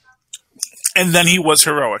 And then he was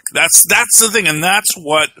heroic. That's the thing, and that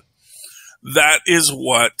is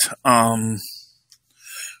what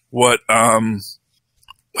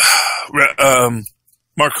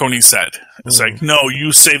Marconi said. It's like, no,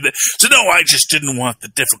 you saved it. So no, I just didn't want the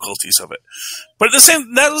difficulties of it. But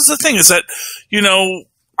that was the thing, is that, you know,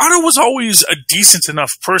 Otto was always a decent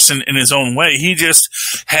enough person in his own way. He just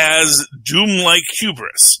has Doom-like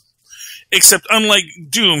hubris. Except, unlike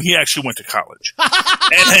Doom, he actually went to college.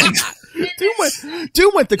 And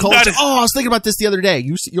Doom went to college. I was thinking about this the other day.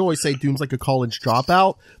 You always say Doom's like a college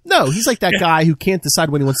dropout. No, he's like that guy who can't decide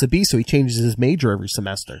what he wants to be, so he changes his major every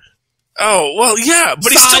semester. Oh, well, yeah,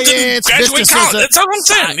 but he still didn't graduate mysticism. college. That's all I'm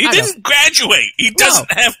saying. He didn't graduate. He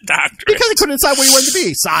doesn't have doctorate. Because he couldn't decide what he wanted to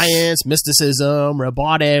be. Science, mysticism,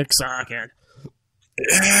 robotics. And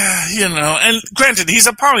granted, he's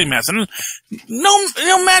a polymath, and no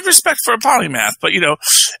mad respect for a polymath, but,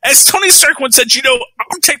 as Tony Stark once said,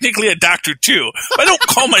 I'm technically a doctor too. I don't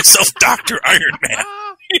call myself Dr. Iron Man.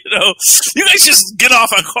 You guys just get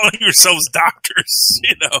off on calling yourselves doctors,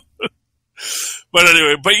 But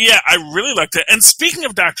anyway, yeah, I really liked it. And speaking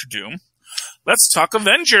of Doctor Doom, let's talk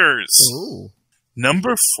Avengers. Ooh.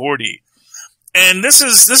 Number 40. And this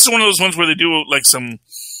is one of those ones where they do it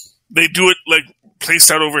placed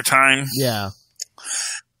out over time. Yeah.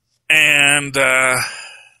 And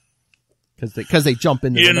because they jump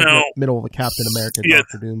into the middle of a Captain America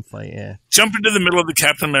Doctor Doom fight. Yeah. Jump into the middle of the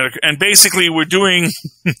Captain America, and basically we're doing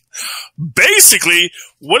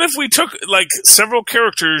what if we took several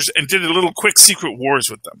characters and did a little quick secret wars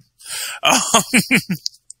with them?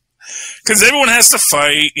 Because everyone has to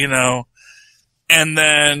fight, and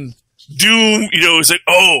then Doom, is like,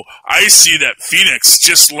 oh, I see that Phoenix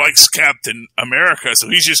just likes Captain America, so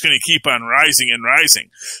he's just going to keep on rising and rising.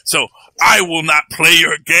 So I will not play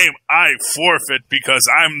your game. I forfeit because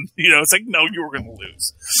I'm, it's like, no, you're going to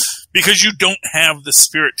lose. Because you don't have the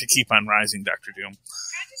spirit to keep on rising, Dr. Doom.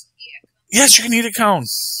 Yes, you can eat a cone.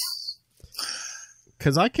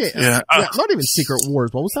 Because I can't. Yeah, not even Secret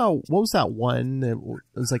Wars. What was that one? It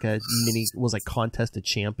was like a Contest of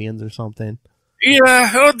Champions or something.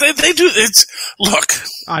 Yeah, they do. Look.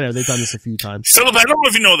 I know, they've done this a few times. Philip, I don't know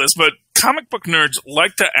if you know this, but comic book nerds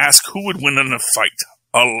like to ask who would win in a fight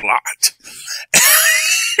a lot.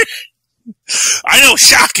 I know,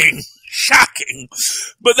 shocking.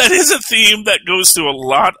 But that is a theme that goes through a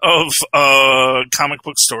lot of comic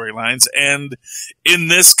book storylines, and in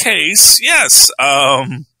this case, yes,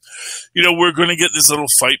 we're going to get this little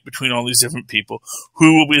fight between all these different people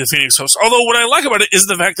who will be the Phoenix host. Although what I like about it is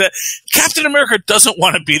the fact that Captain America doesn't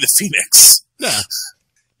want to be the Phoenix. Yeah.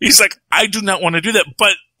 He's like, I do not want to do that.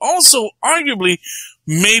 But also, arguably,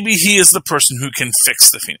 maybe he is the person who can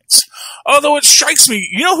fix the Phoenix. Although it strikes me,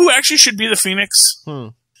 who actually should be the Phoenix?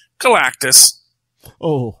 Galactus.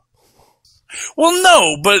 Oh. Well,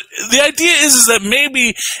 no, but the idea is that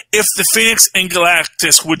maybe if the Phoenix and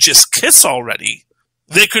Galactus would just kiss already,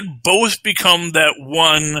 they could both become that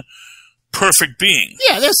one perfect being.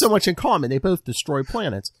 Yeah, there's so much in common. They both destroy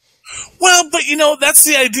planets. Well, but that's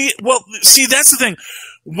the idea. Well, see, that's the thing.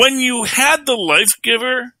 When you had the Life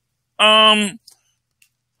Giver,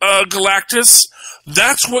 Galactus,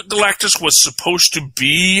 that's what Galactus was supposed to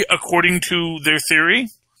be, according to their theory.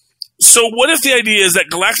 So what if the idea is that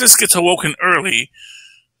Galactus gets awoken early,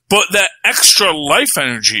 but that extra life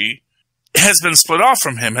energy has been split off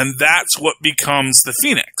from him, and that's what becomes the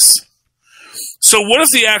Phoenix? So what if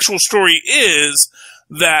the actual story is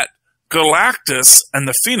that Galactus and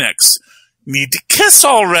the Phoenix need to kiss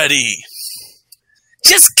already?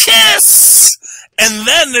 Just kiss! And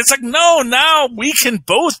then it's like, no, now we can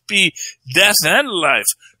both be death and life.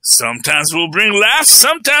 Sometimes we'll bring laughs,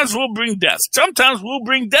 sometimes we'll bring death. Sometimes we'll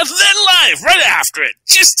bring death, then life, right after it,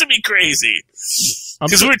 just to be crazy.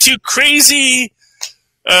 Because we're two crazy,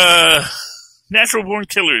 natural-born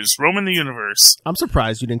killers roaming the universe. I'm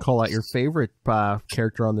surprised you didn't call out your favorite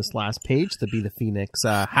character on this last page to be the Phoenix,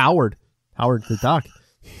 Howard. Howard the Duck.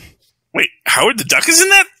 Wait, Howard the Duck is in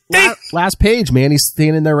that thing? Last page, man. He's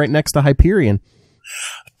standing there right next to Hyperion.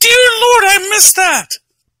 Dear Lord, I missed that.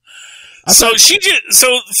 So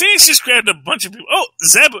Phoenix just grabbed a bunch of people. Oh,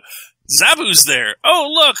 Zabu's there. Oh,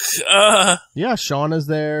 look. Yeah, Shauna's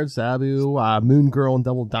there. Zabu, Moon Girl and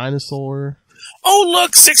Double Dinosaur. Oh,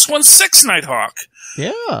 look, 616 Nighthawk.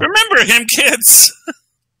 Yeah. Remember him, kids.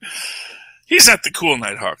 He's not the cool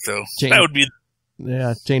Nighthawk, though. That would be...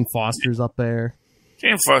 Yeah, Jane Foster's up there.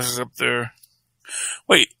 Jane Foster's up there.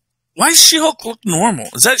 Wait, why does She-Hulk look normal?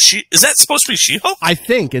 Is that supposed to be She-Hulk? I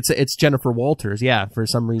think it's Jennifer Walters. Yeah, for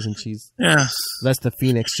some reason she's... Yeah. That's the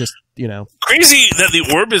Phoenix, just, Crazy that the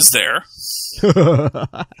orb is there.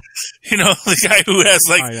 The guy who has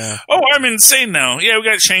I'm insane now. Yeah, we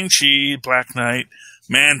got Shang-Chi, Black Knight,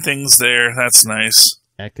 Man-Thing's there. That's nice.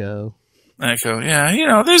 Echo.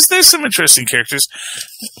 Yeah, there's some interesting characters.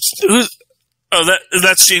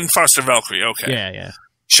 That's Jane Foster Valkyrie. Okay. Yeah.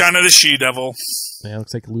 Shauna the She-Devil. Yeah,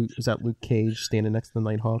 looks like Luke. Is that Luke Cage standing next to the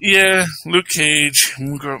Nighthawk? Yeah, Luke Cage.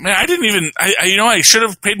 Man, I didn't even. I should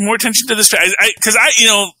have paid more attention to this. Because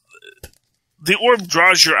the orb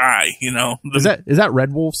draws your eye. Is that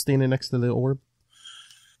Red Wolf standing next to the orb?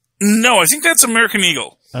 No, I think that's American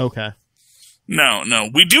Eagle. Okay. No.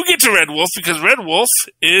 We do get to Red Wolf because Red Wolf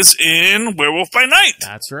is in Werewolf by Night.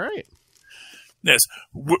 That's right. Yes.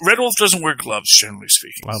 Red Wolf doesn't wear gloves, generally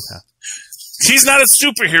speaking. Okay. He's not a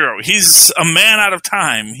superhero. He's a man out of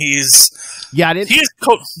time. He's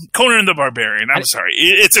Conan the Barbarian. I'm sorry.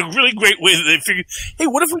 It's a really great way that they figured, hey,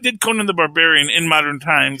 what if we did Conan the Barbarian in modern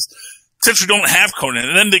times, since we don't have Conan?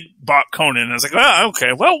 And then they bought Conan. And I was like, oh,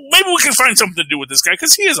 okay. Well, maybe we can find something to do with this guy,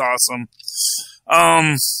 because he is awesome.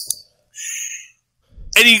 And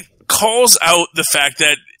he calls out the fact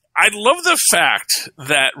that, I love the fact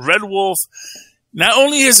that Red Wolf, not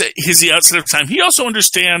only is he outside of time, he also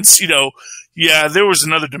understands, yeah, there was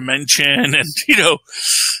another dimension, and,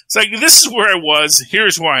 it's like, this is where I was,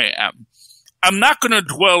 here's where I am. I'm not going to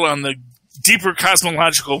dwell on the deeper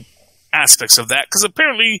cosmological aspects of that, because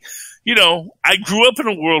apparently, I grew up in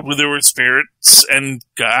a world where there were spirits and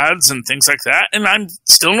gods and things like that, and I'm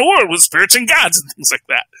still in a world with spirits and gods and things like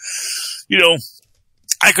that.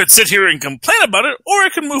 I could sit here and complain about it, or I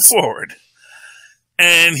could move forward.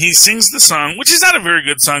 And he sings the song, which is not a very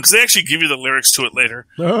good song, because they actually give you the lyrics to it later.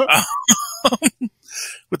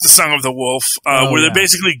 With the Song of the Wolf, where they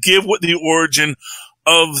basically give what the origin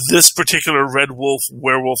of this particular Red Wolf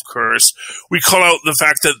werewolf curse. We call out the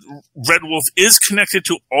fact that Red Wolf is connected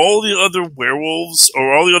to all the other werewolves,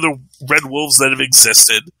 or all the other red wolves that have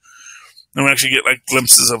existed. And we actually get like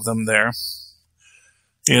glimpses of them there.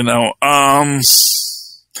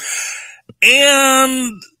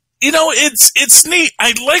 It's neat.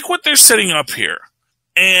 I like what they're setting up here.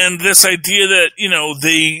 And this idea that,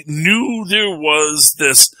 they knew there was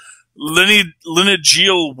this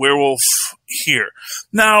lineageal werewolf here.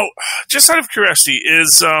 Now, just out of curiosity,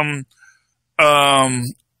 is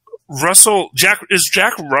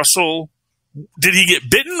Jack Russell, did he get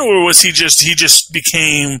bitten, or was he just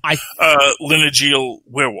became lineageal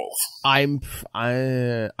werewolf? I'm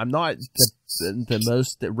not the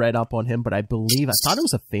most read up on him, but I thought it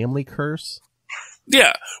was a family curse.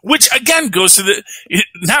 Yeah, which again goes to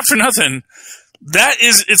not for nothing.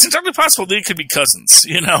 It's entirely possible they could be cousins,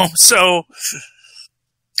 So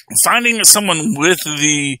finding someone with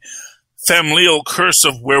the familial curse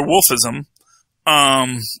of werewolfism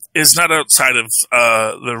is not outside of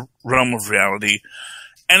the realm of reality.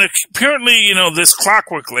 And apparently, this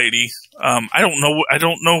Clockwork Lady, I don't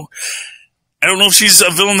know if she's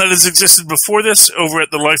a villain that has existed before this over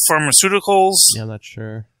at the Life Pharmaceuticals. Yeah, I'm not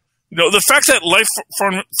sure. The fact that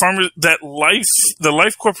the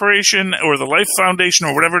Life Corporation or the Life Foundation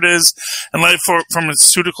or whatever it is, and Life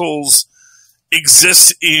Pharmaceuticals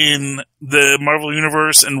exists in the Marvel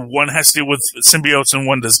Universe, and one has to do with symbiotes and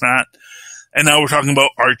one does not. And now we're talking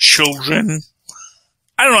about our children.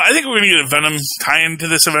 I don't know. I think we're going to get a Venom tie-in to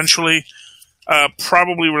this eventually,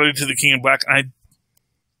 probably related to the King in Black. I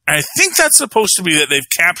think that's supposed to be that they've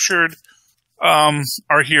captured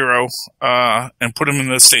our hero and put him in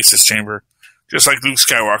the stasis chamber, just like Luke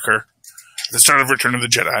Skywalker at the start of Return of the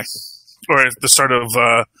Jedi, or at the start of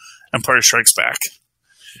Empire Strikes Back,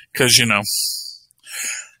 because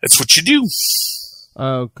it's what you do.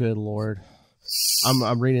 Oh, good Lord!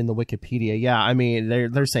 I'm reading the Wikipedia. Yeah, I mean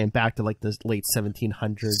they're saying back to like the late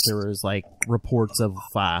 1700s there was like reports of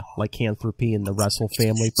lycanthropy in the Russell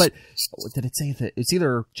family. But did it say that it's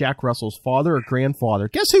either Jack Russell's father or grandfather?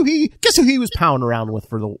 Guess who he was pounding around with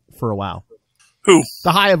for a while? Who?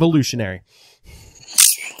 The High Evolutionary.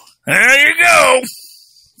 There you go.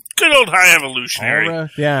 Good old High Evolutionary.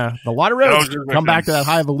 Yeah, the lot of roads come back to that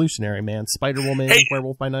High Evolutionary, man. Spider-Woman,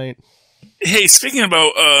 Werewolf by Night. Hey, speaking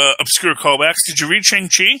about obscure callbacks, did you read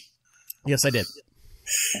Shang-Chi? Yes, I did.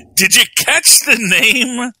 Did you catch the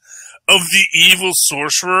name of the evil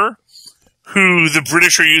sorcerer who the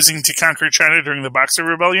British are using to conquer China during the Boxer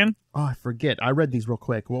Rebellion? Oh, I forget. I read these real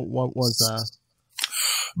quick. What was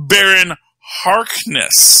Baron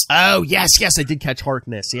Harkness. Oh, yes, I did catch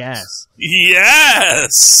Harkness, yes.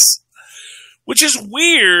 Yes! Which is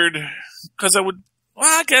weird, because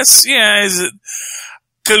I guess, yeah, is it...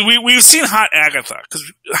 Because we've seen Hot Agatha,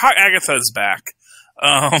 because Hot Agatha is back,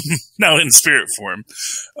 now in spirit form.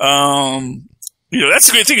 That's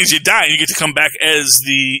the great thing is you die and you get to come back as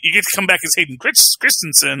Hayden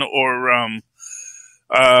Christensen or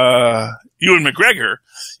Ewan McGregor.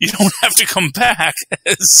 You don't have to come back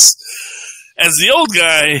as the old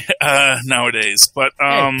guy nowadays. But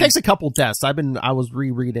it takes a couple deaths. I was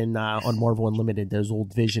rereading on Marvel Unlimited those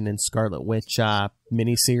old Vision and Scarlet Witch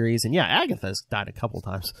miniseries, and yeah, Agatha's died a couple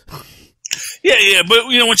times. Yeah, but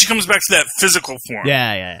when she comes back to that physical form.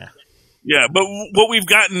 Yeah. Yeah, but what we've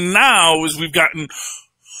gotten now is we've gotten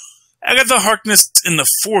Agatha Harkness in the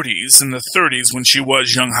 40s and the 30s when she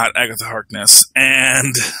was young, hot Agatha Harkness,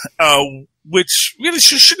 and which really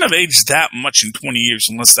shouldn't have aged that much in 20 years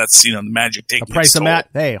unless that's, the magic taking a price its of toll.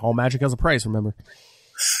 Hey, all magic has a price, remember?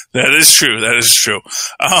 That is true. That is true.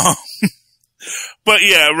 But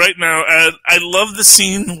yeah, right now, I love the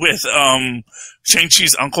scene with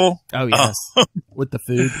Shang-Chi's uncle. Oh, yes. With the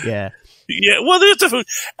food, yeah. Yeah, well, there's the food.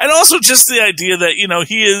 And also just the idea that,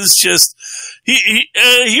 he is just...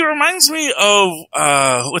 He reminds me of,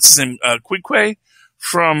 what's his name? Queequeg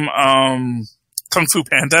from Kung Fu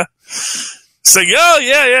Panda. It's like, oh,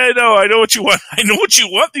 yeah, I know what you want. I know what you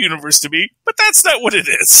want the universe to be, but that's not what it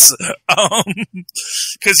is.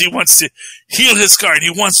 Because he wants to heal his scar, and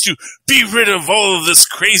he wants to be rid of all of this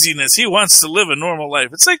craziness. He wants to live a normal life.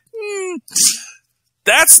 It's like,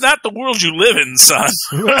 that's not the world you live in, son.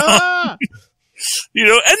 And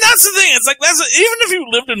that's the thing. It's like, even if you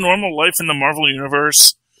lived a normal life in the Marvel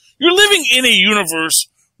universe, you're living in a universe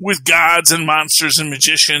with gods and monsters and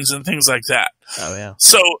magicians and things like that. Oh, yeah.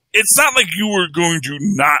 So it's not like you were going to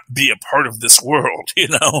not be a part of this world,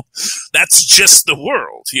 That's just the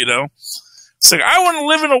world, It's like, I want to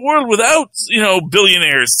live in a world without,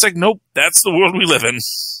 billionaires. It's like, nope, that's the world we live in.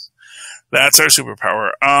 That's our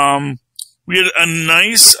superpower. We had a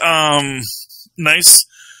nice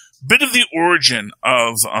bit of the origin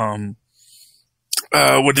of,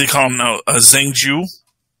 what do they call him now? Zhang Ju.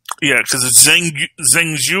 Yeah, because it's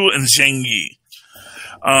Zhang Ju and Zhang Yi.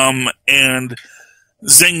 And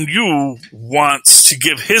Zhang Yu wants to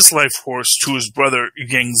give his life force to his brother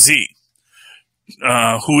Yang Zi,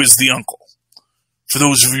 who is the uncle. For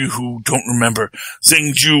those of you who don't remember,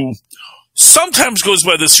 Zhang Ju sometimes goes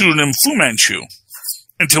by the pseudonym Fu Manchu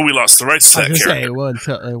until we lost the rights to that character. Well,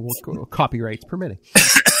 until copyrights permitting.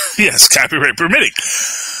 Yes, copyright permitting.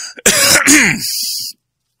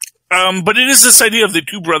 But it is this idea of the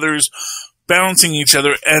two brothers balancing each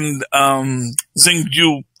other, and Zhang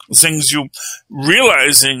Zhu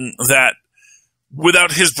realizing that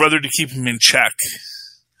without his brother to keep him in check,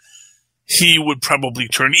 he would probably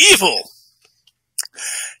turn evil.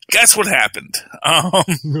 Guess what happened?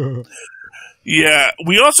 Yeah,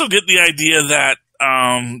 we also get the idea that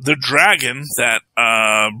the dragon that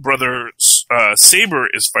brother Saber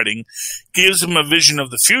is fighting gives him a vision of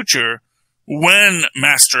the future when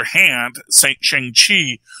Master Hand,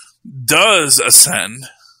 Shang-Chi, does ascend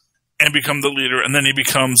and become the leader, and then he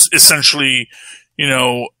becomes essentially,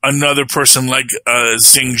 another person like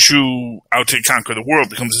Xing Zhu out to conquer the world,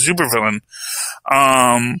 becomes a supervillain.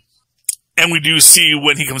 And we do see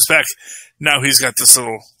when he comes back, now he's got this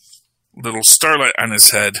little starlight on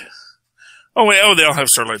his head. Oh, wait, they all have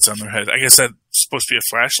starlights on their head. I guess that's supposed to be a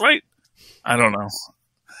flashlight? I don't know.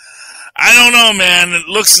 Man. It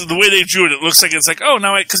looks, the way they drew it, it looks like it's like,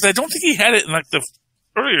 because I don't think he had it in, the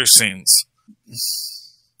earlier scenes.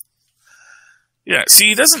 Yeah, see,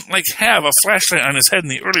 he doesn't, have a flashlight on his head in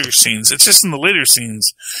the earlier scenes. It's just in the later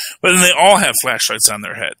scenes. But then they all have flashlights on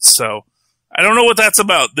their heads. So, I don't know what that's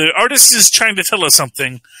about. The artist is trying to tell us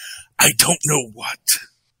something. I don't know what.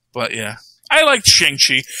 But, yeah. I liked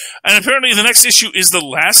Shang-Chi. And apparently the next issue is the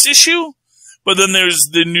last issue. But then there's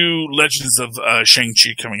the new Legends of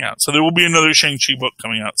Shang-Chi coming out. So there will be another Shang-Chi book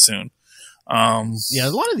coming out soon. Yeah,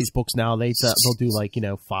 a lot of these books now, they'll do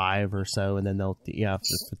 5 or so, and then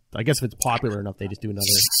I guess if it's popular enough, they just do another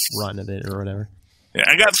run of it or whatever. Yeah,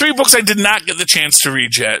 I got 3 books I did not get the chance to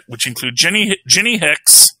read yet, which include Jenny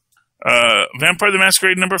Hicks, Vampire the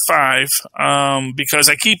Masquerade #5, because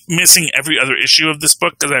I keep missing every other issue of this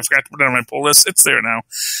book because I forgot to put it on my pull list. It's there now.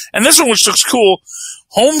 And this one, which looks cool,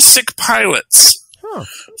 Homesick Pilots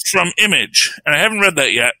from Image. And I haven't read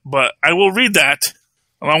that yet, but I will read that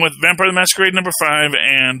along with Vampire the Masquerade #5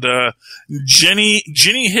 and Jenny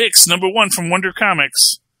Hicks #1 from Wonder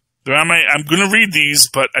Comics. I'm going to read these,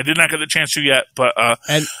 but I did not get the chance to yet. But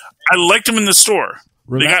and I liked them in the store.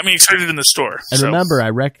 They got me excited in the store. And remember,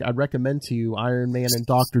 I'd recommend to you Iron Man and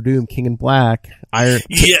Doctor Doom, King in Black.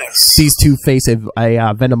 Yes. These two face a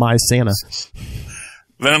Venomized Santa.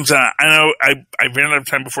 Venom's I know. I ran out of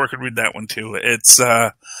time before I could read that one, too. It's,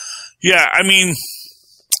 yeah, I mean,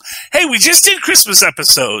 hey, we just did Christmas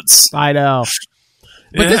episodes. I know.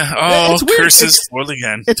 But yeah. It's weird. Curses spoiled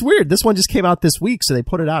again. It's weird. This one just came out this week, so they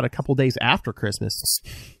put it out a couple days after Christmas.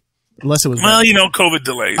 Unless it was COVID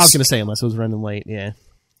delays. I was going to say unless it was running late. Yeah.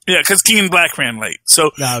 Yeah, because King in Black ran late. So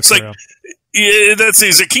it's true. That's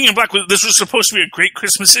easy. King in Black. This was supposed to be a great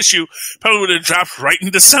Christmas issue. Probably would have dropped right in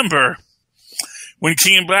December when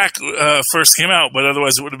King in Black first came out. But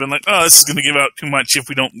otherwise, it would have been like, this is going to give out too much if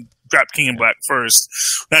we don't drop King in Black first.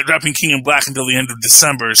 Not dropping King in Black until the end of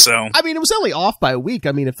December. So I mean, it was only off by a week.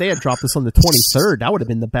 I mean, if they had dropped this on the 23rd, that would have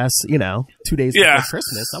been the best. 2 days before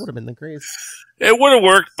Christmas, that would have been the greatest. It would have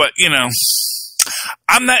worked, but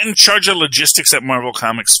I'm I'm not in charge of logistics at Marvel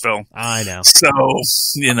Comics, Phil. I know. So,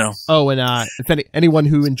 you know. Oh, and if anyone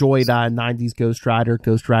who enjoyed 90s Ghost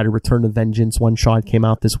Rider Return of Vengeance one-shot came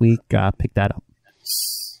out this week, pick that up.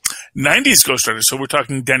 90s Ghost Rider, so we're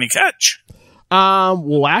talking Danny Ketch.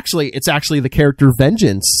 Well, actually, it's actually the character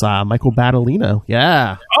Vengeance, Michael Battolino.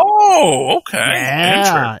 Yeah. Oh, okay.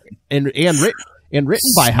 Yeah. And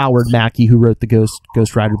written by Howard Mackey, who wrote the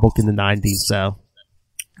Ghost Rider book in the 90s, so.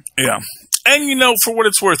 Yeah. And, you know, for what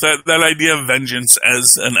it's worth, that idea of vengeance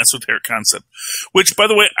as an esoteric concept, which, by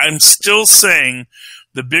the way, I'm still saying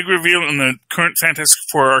the big reveal in the current Fantastic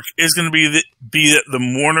Four arc is going to be that the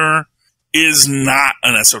Mourner is not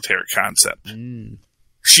an esoteric concept.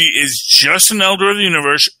 She is just an Elder of the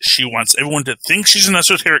Universe. She wants everyone to think she's an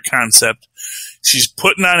esoteric concept. She's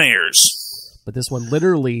putting on airs. But this one,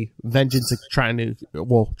 literally, Vengeance is trying to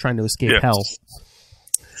escape hell.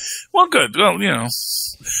 Well, good. Well, you know,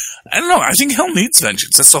 I don't know. I think hell needs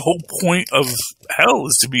vengeance. That's the whole point of hell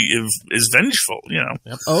is to be vengeful. You know.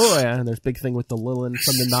 Yep. Oh yeah, and there's a big thing with the Lilith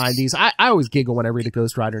from the 90s. I always giggle when I read a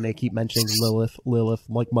Ghost Rider and they keep mentioning Lilith,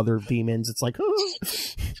 like mother of demons. It's like, oh.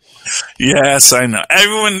 Yes, I know.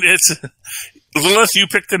 Everyone, it's Lilith. You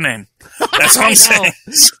picked the name. That's what I'm saying.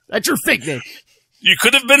 That's your fake name. You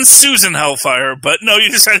could have been Susan Hellfire, but no, you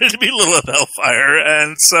decided to be Lilith Hellfire,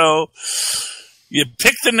 and so. You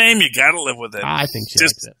pick the name, you gotta live with it. I think she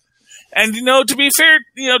likes it. And, you know, to be fair,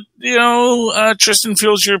 Tristan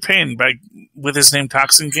feels your pain with his name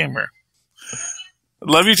Toxin Gamer.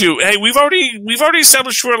 Love you too. Hey, we've already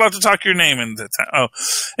established we're allowed to talk your name in the time. Oh,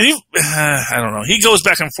 and I don't know. He goes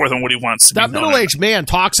back and forth on what he wants to be known. That middle-aged man,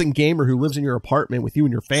 Toxin Gamer, who lives in your apartment with you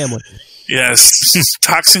and your family. Yes,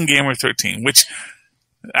 Toxin Gamer 13, which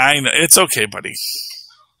I know. It's okay, buddy.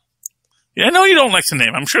 Yeah, I know you don't like the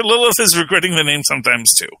name. I'm sure Lilith is regretting the name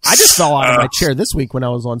sometimes, too. I just fell out of my chair this week when I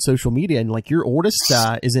was on social media, and, like, your oldest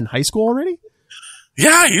is in high school already?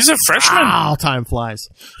 Yeah, he's a freshman. Wow, time flies.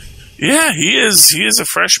 Yeah, he is. He is a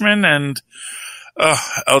freshman, and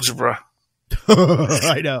algebra.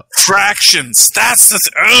 I know. Fractions. That's the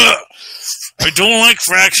I don't like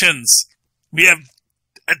fractions. We have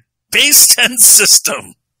a base 10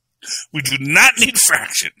 system. We do not need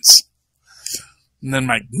fractions. And then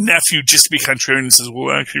my nephew, just to be contrarian, says,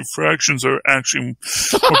 well, actually, fractions are actually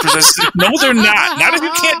more precise. No, they're not. Not if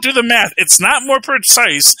you can't do the math. It's not more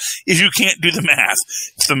precise if you can't do the math.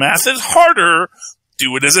 If the math is harder,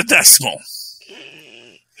 do it as a decimal.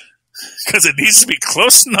 Because it needs to be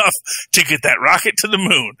close enough to get that rocket to the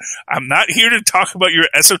moon. I'm not here to talk about your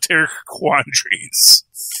esoteric quandaries.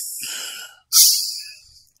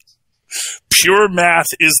 Pure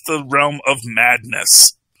math is the realm of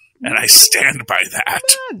madness. And I stand by that.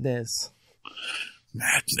 Madness.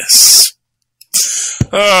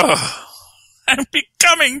 Oh, I'm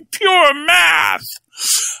becoming pure math.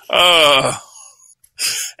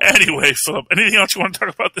 Anyway, Philip, anything else you want to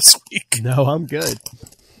talk about this week? No, I'm good.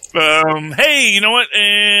 Hey, you know what?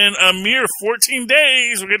 In a mere 14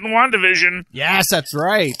 days, we're getting WandaVision. Yes, that's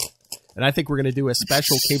right. And I think we're going to do a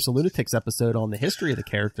special Capes of Lunatics episode on the history of the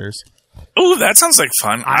characters. Oh, that sounds like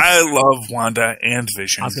fun. I love Wanda and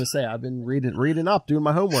Vision. I was going to say, I've been reading up, doing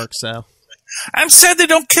my homework, so. I'm sad they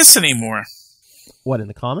don't kiss anymore. What, in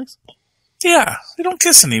the comics? Yeah, they don't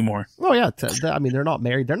kiss anymore. Oh, yeah. I mean, they're not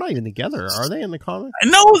married. They're not even together, are they, in the comics?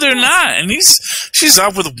 No, they're not. And she's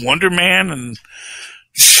out with Wonder Man and...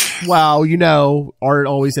 Well, you know, art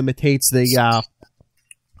always imitates the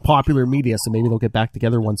popular media, so maybe they'll get back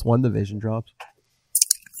together once WandaVision drops.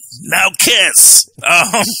 Now kiss!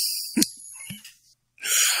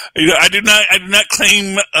 You know, I do not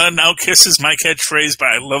claim "now kiss" is my catchphrase, but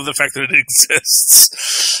I love the fact that it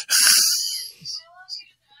exists.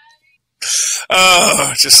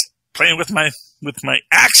 Just playing with my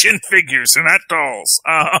action figures and not dolls.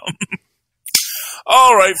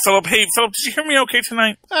 All right, Philip. Hey, Philip, did you hear me okay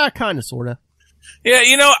tonight? Kind of, sort of. Yeah,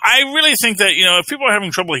 you know, I really think that, you know, if people are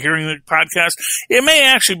having trouble hearing the podcast, it may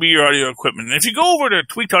actually be your audio equipment. And if you go over to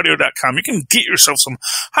tweakedaudio.com, you can get yourself some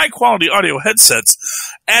high-quality audio headsets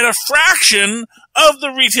at a fraction of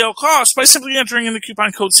the retail cost by simply entering in the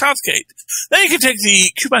coupon code Southgate. Then you can take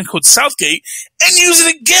the coupon code Southgate and use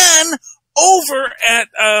it again over at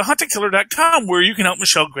huntingkiller.com, where you can help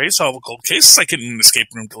Michelle Gray solve a cold case, like getting an escape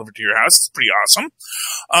room delivered to your house. It's pretty awesome.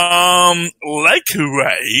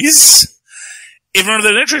 Likewise, if none of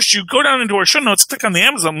that interests you, go down into our show notes, click on the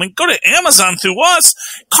Amazon link, go to Amazon through us,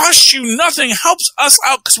 costs you nothing, helps us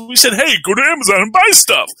out, because we said, hey, go to Amazon and buy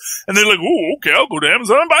stuff. And they're like, oh, okay, I'll go to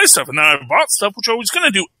Amazon and buy stuff. And now I've bought stuff, which I was going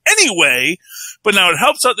to do anyway, but now it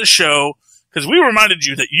helps out the show, because we reminded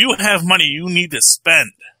you that you have money you need to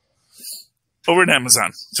spend over at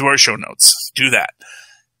Amazon through our show notes. Do that.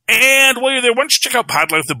 And while you're there, why don't you check out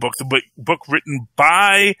Pod Life, the book written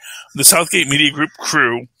by the Southgate Media Group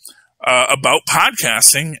crew about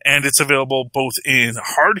podcasting, and it's available both in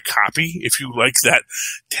hard copy, if you like that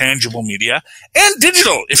tangible media, and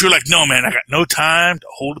digital, if you're like, no, man, I got no time to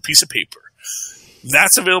hold a piece of paper.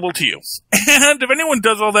 That's available to you. And if anyone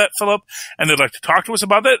does all that, Philip, and they'd like to talk to us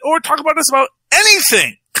about that, or talk about us about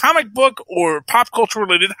anything, comic book or pop culture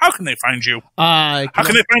related, how can they find you? How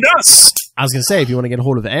can they find us? I was going to say, if you want to get a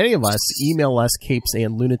hold of any of us, email us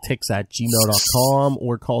capesandlunatics@gmail.com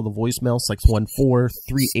or call the voicemail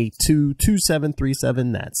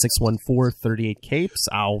 614-382-2737. That's 614-38-CAPES.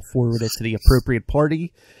 I'll forward it to the appropriate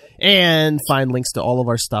party. And find links to all of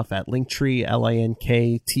our stuff at Linktree,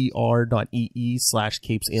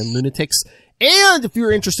 linktr.ee/capesandlunatics. And if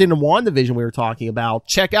you're interested in WandaVision we were talking about,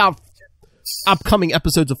 check out upcoming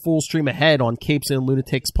episodes of Full Stream Ahead on Capes and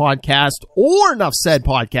Lunatics podcast or Enough Said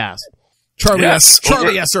podcast.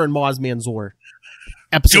 Charlie Esser and Moz Manzor.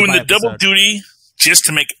 Doing the double duty just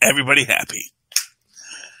to make everybody happy.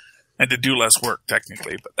 And to do less work,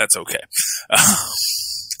 technically, but that's okay.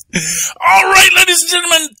 All right, ladies and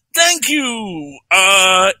gentlemen, thank you.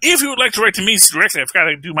 If you would like to write to me directly, I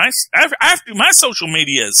have to do my social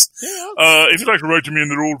medias. If you'd like to write to me in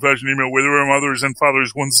the old-fashioned email way our mothers and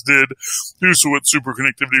fathers once did, do so at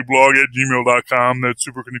superconnectivityblog@gmail.com. That's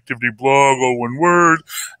superconnectivityblog, all one word,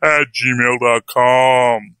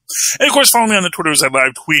 @gmail.com. And of course, follow me on the Twitter as I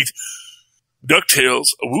live tweet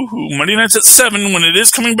DuckTales, woohoo, Monday nights at 7 when it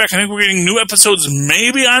is coming back. I think we're getting new episodes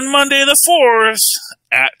maybe on Monday the 4th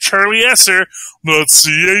at Charlie Esser. That's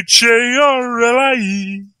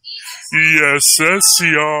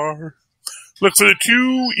CharlieEssser. Look for the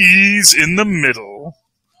 2 E's in the middle.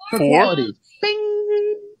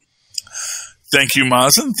 Thank you,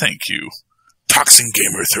 Mazen. Thank you, Toxin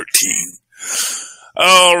Gamer 13.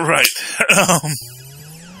 All right.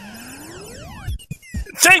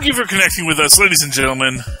 Thank you for connecting with us, ladies and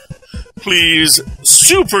gentlemen. Please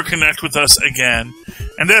super connect with us again.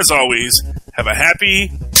 And as always, have a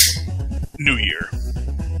happy New Year.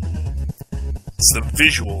 It's the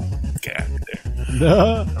visual gag there.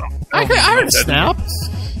 I heard a snap. I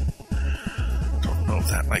don't know if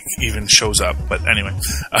that even shows up, but anyway.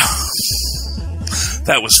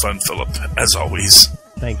 That was fun, Philip, as always.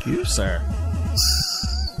 Thank you, sir.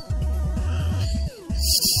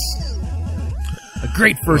 A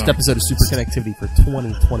great first episode of Superconnectivity for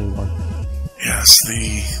 2021. Yes,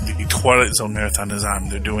 the Twilight Zone Marathon is on.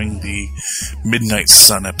 They're doing the Midnight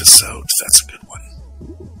Sun episode. That's a good one.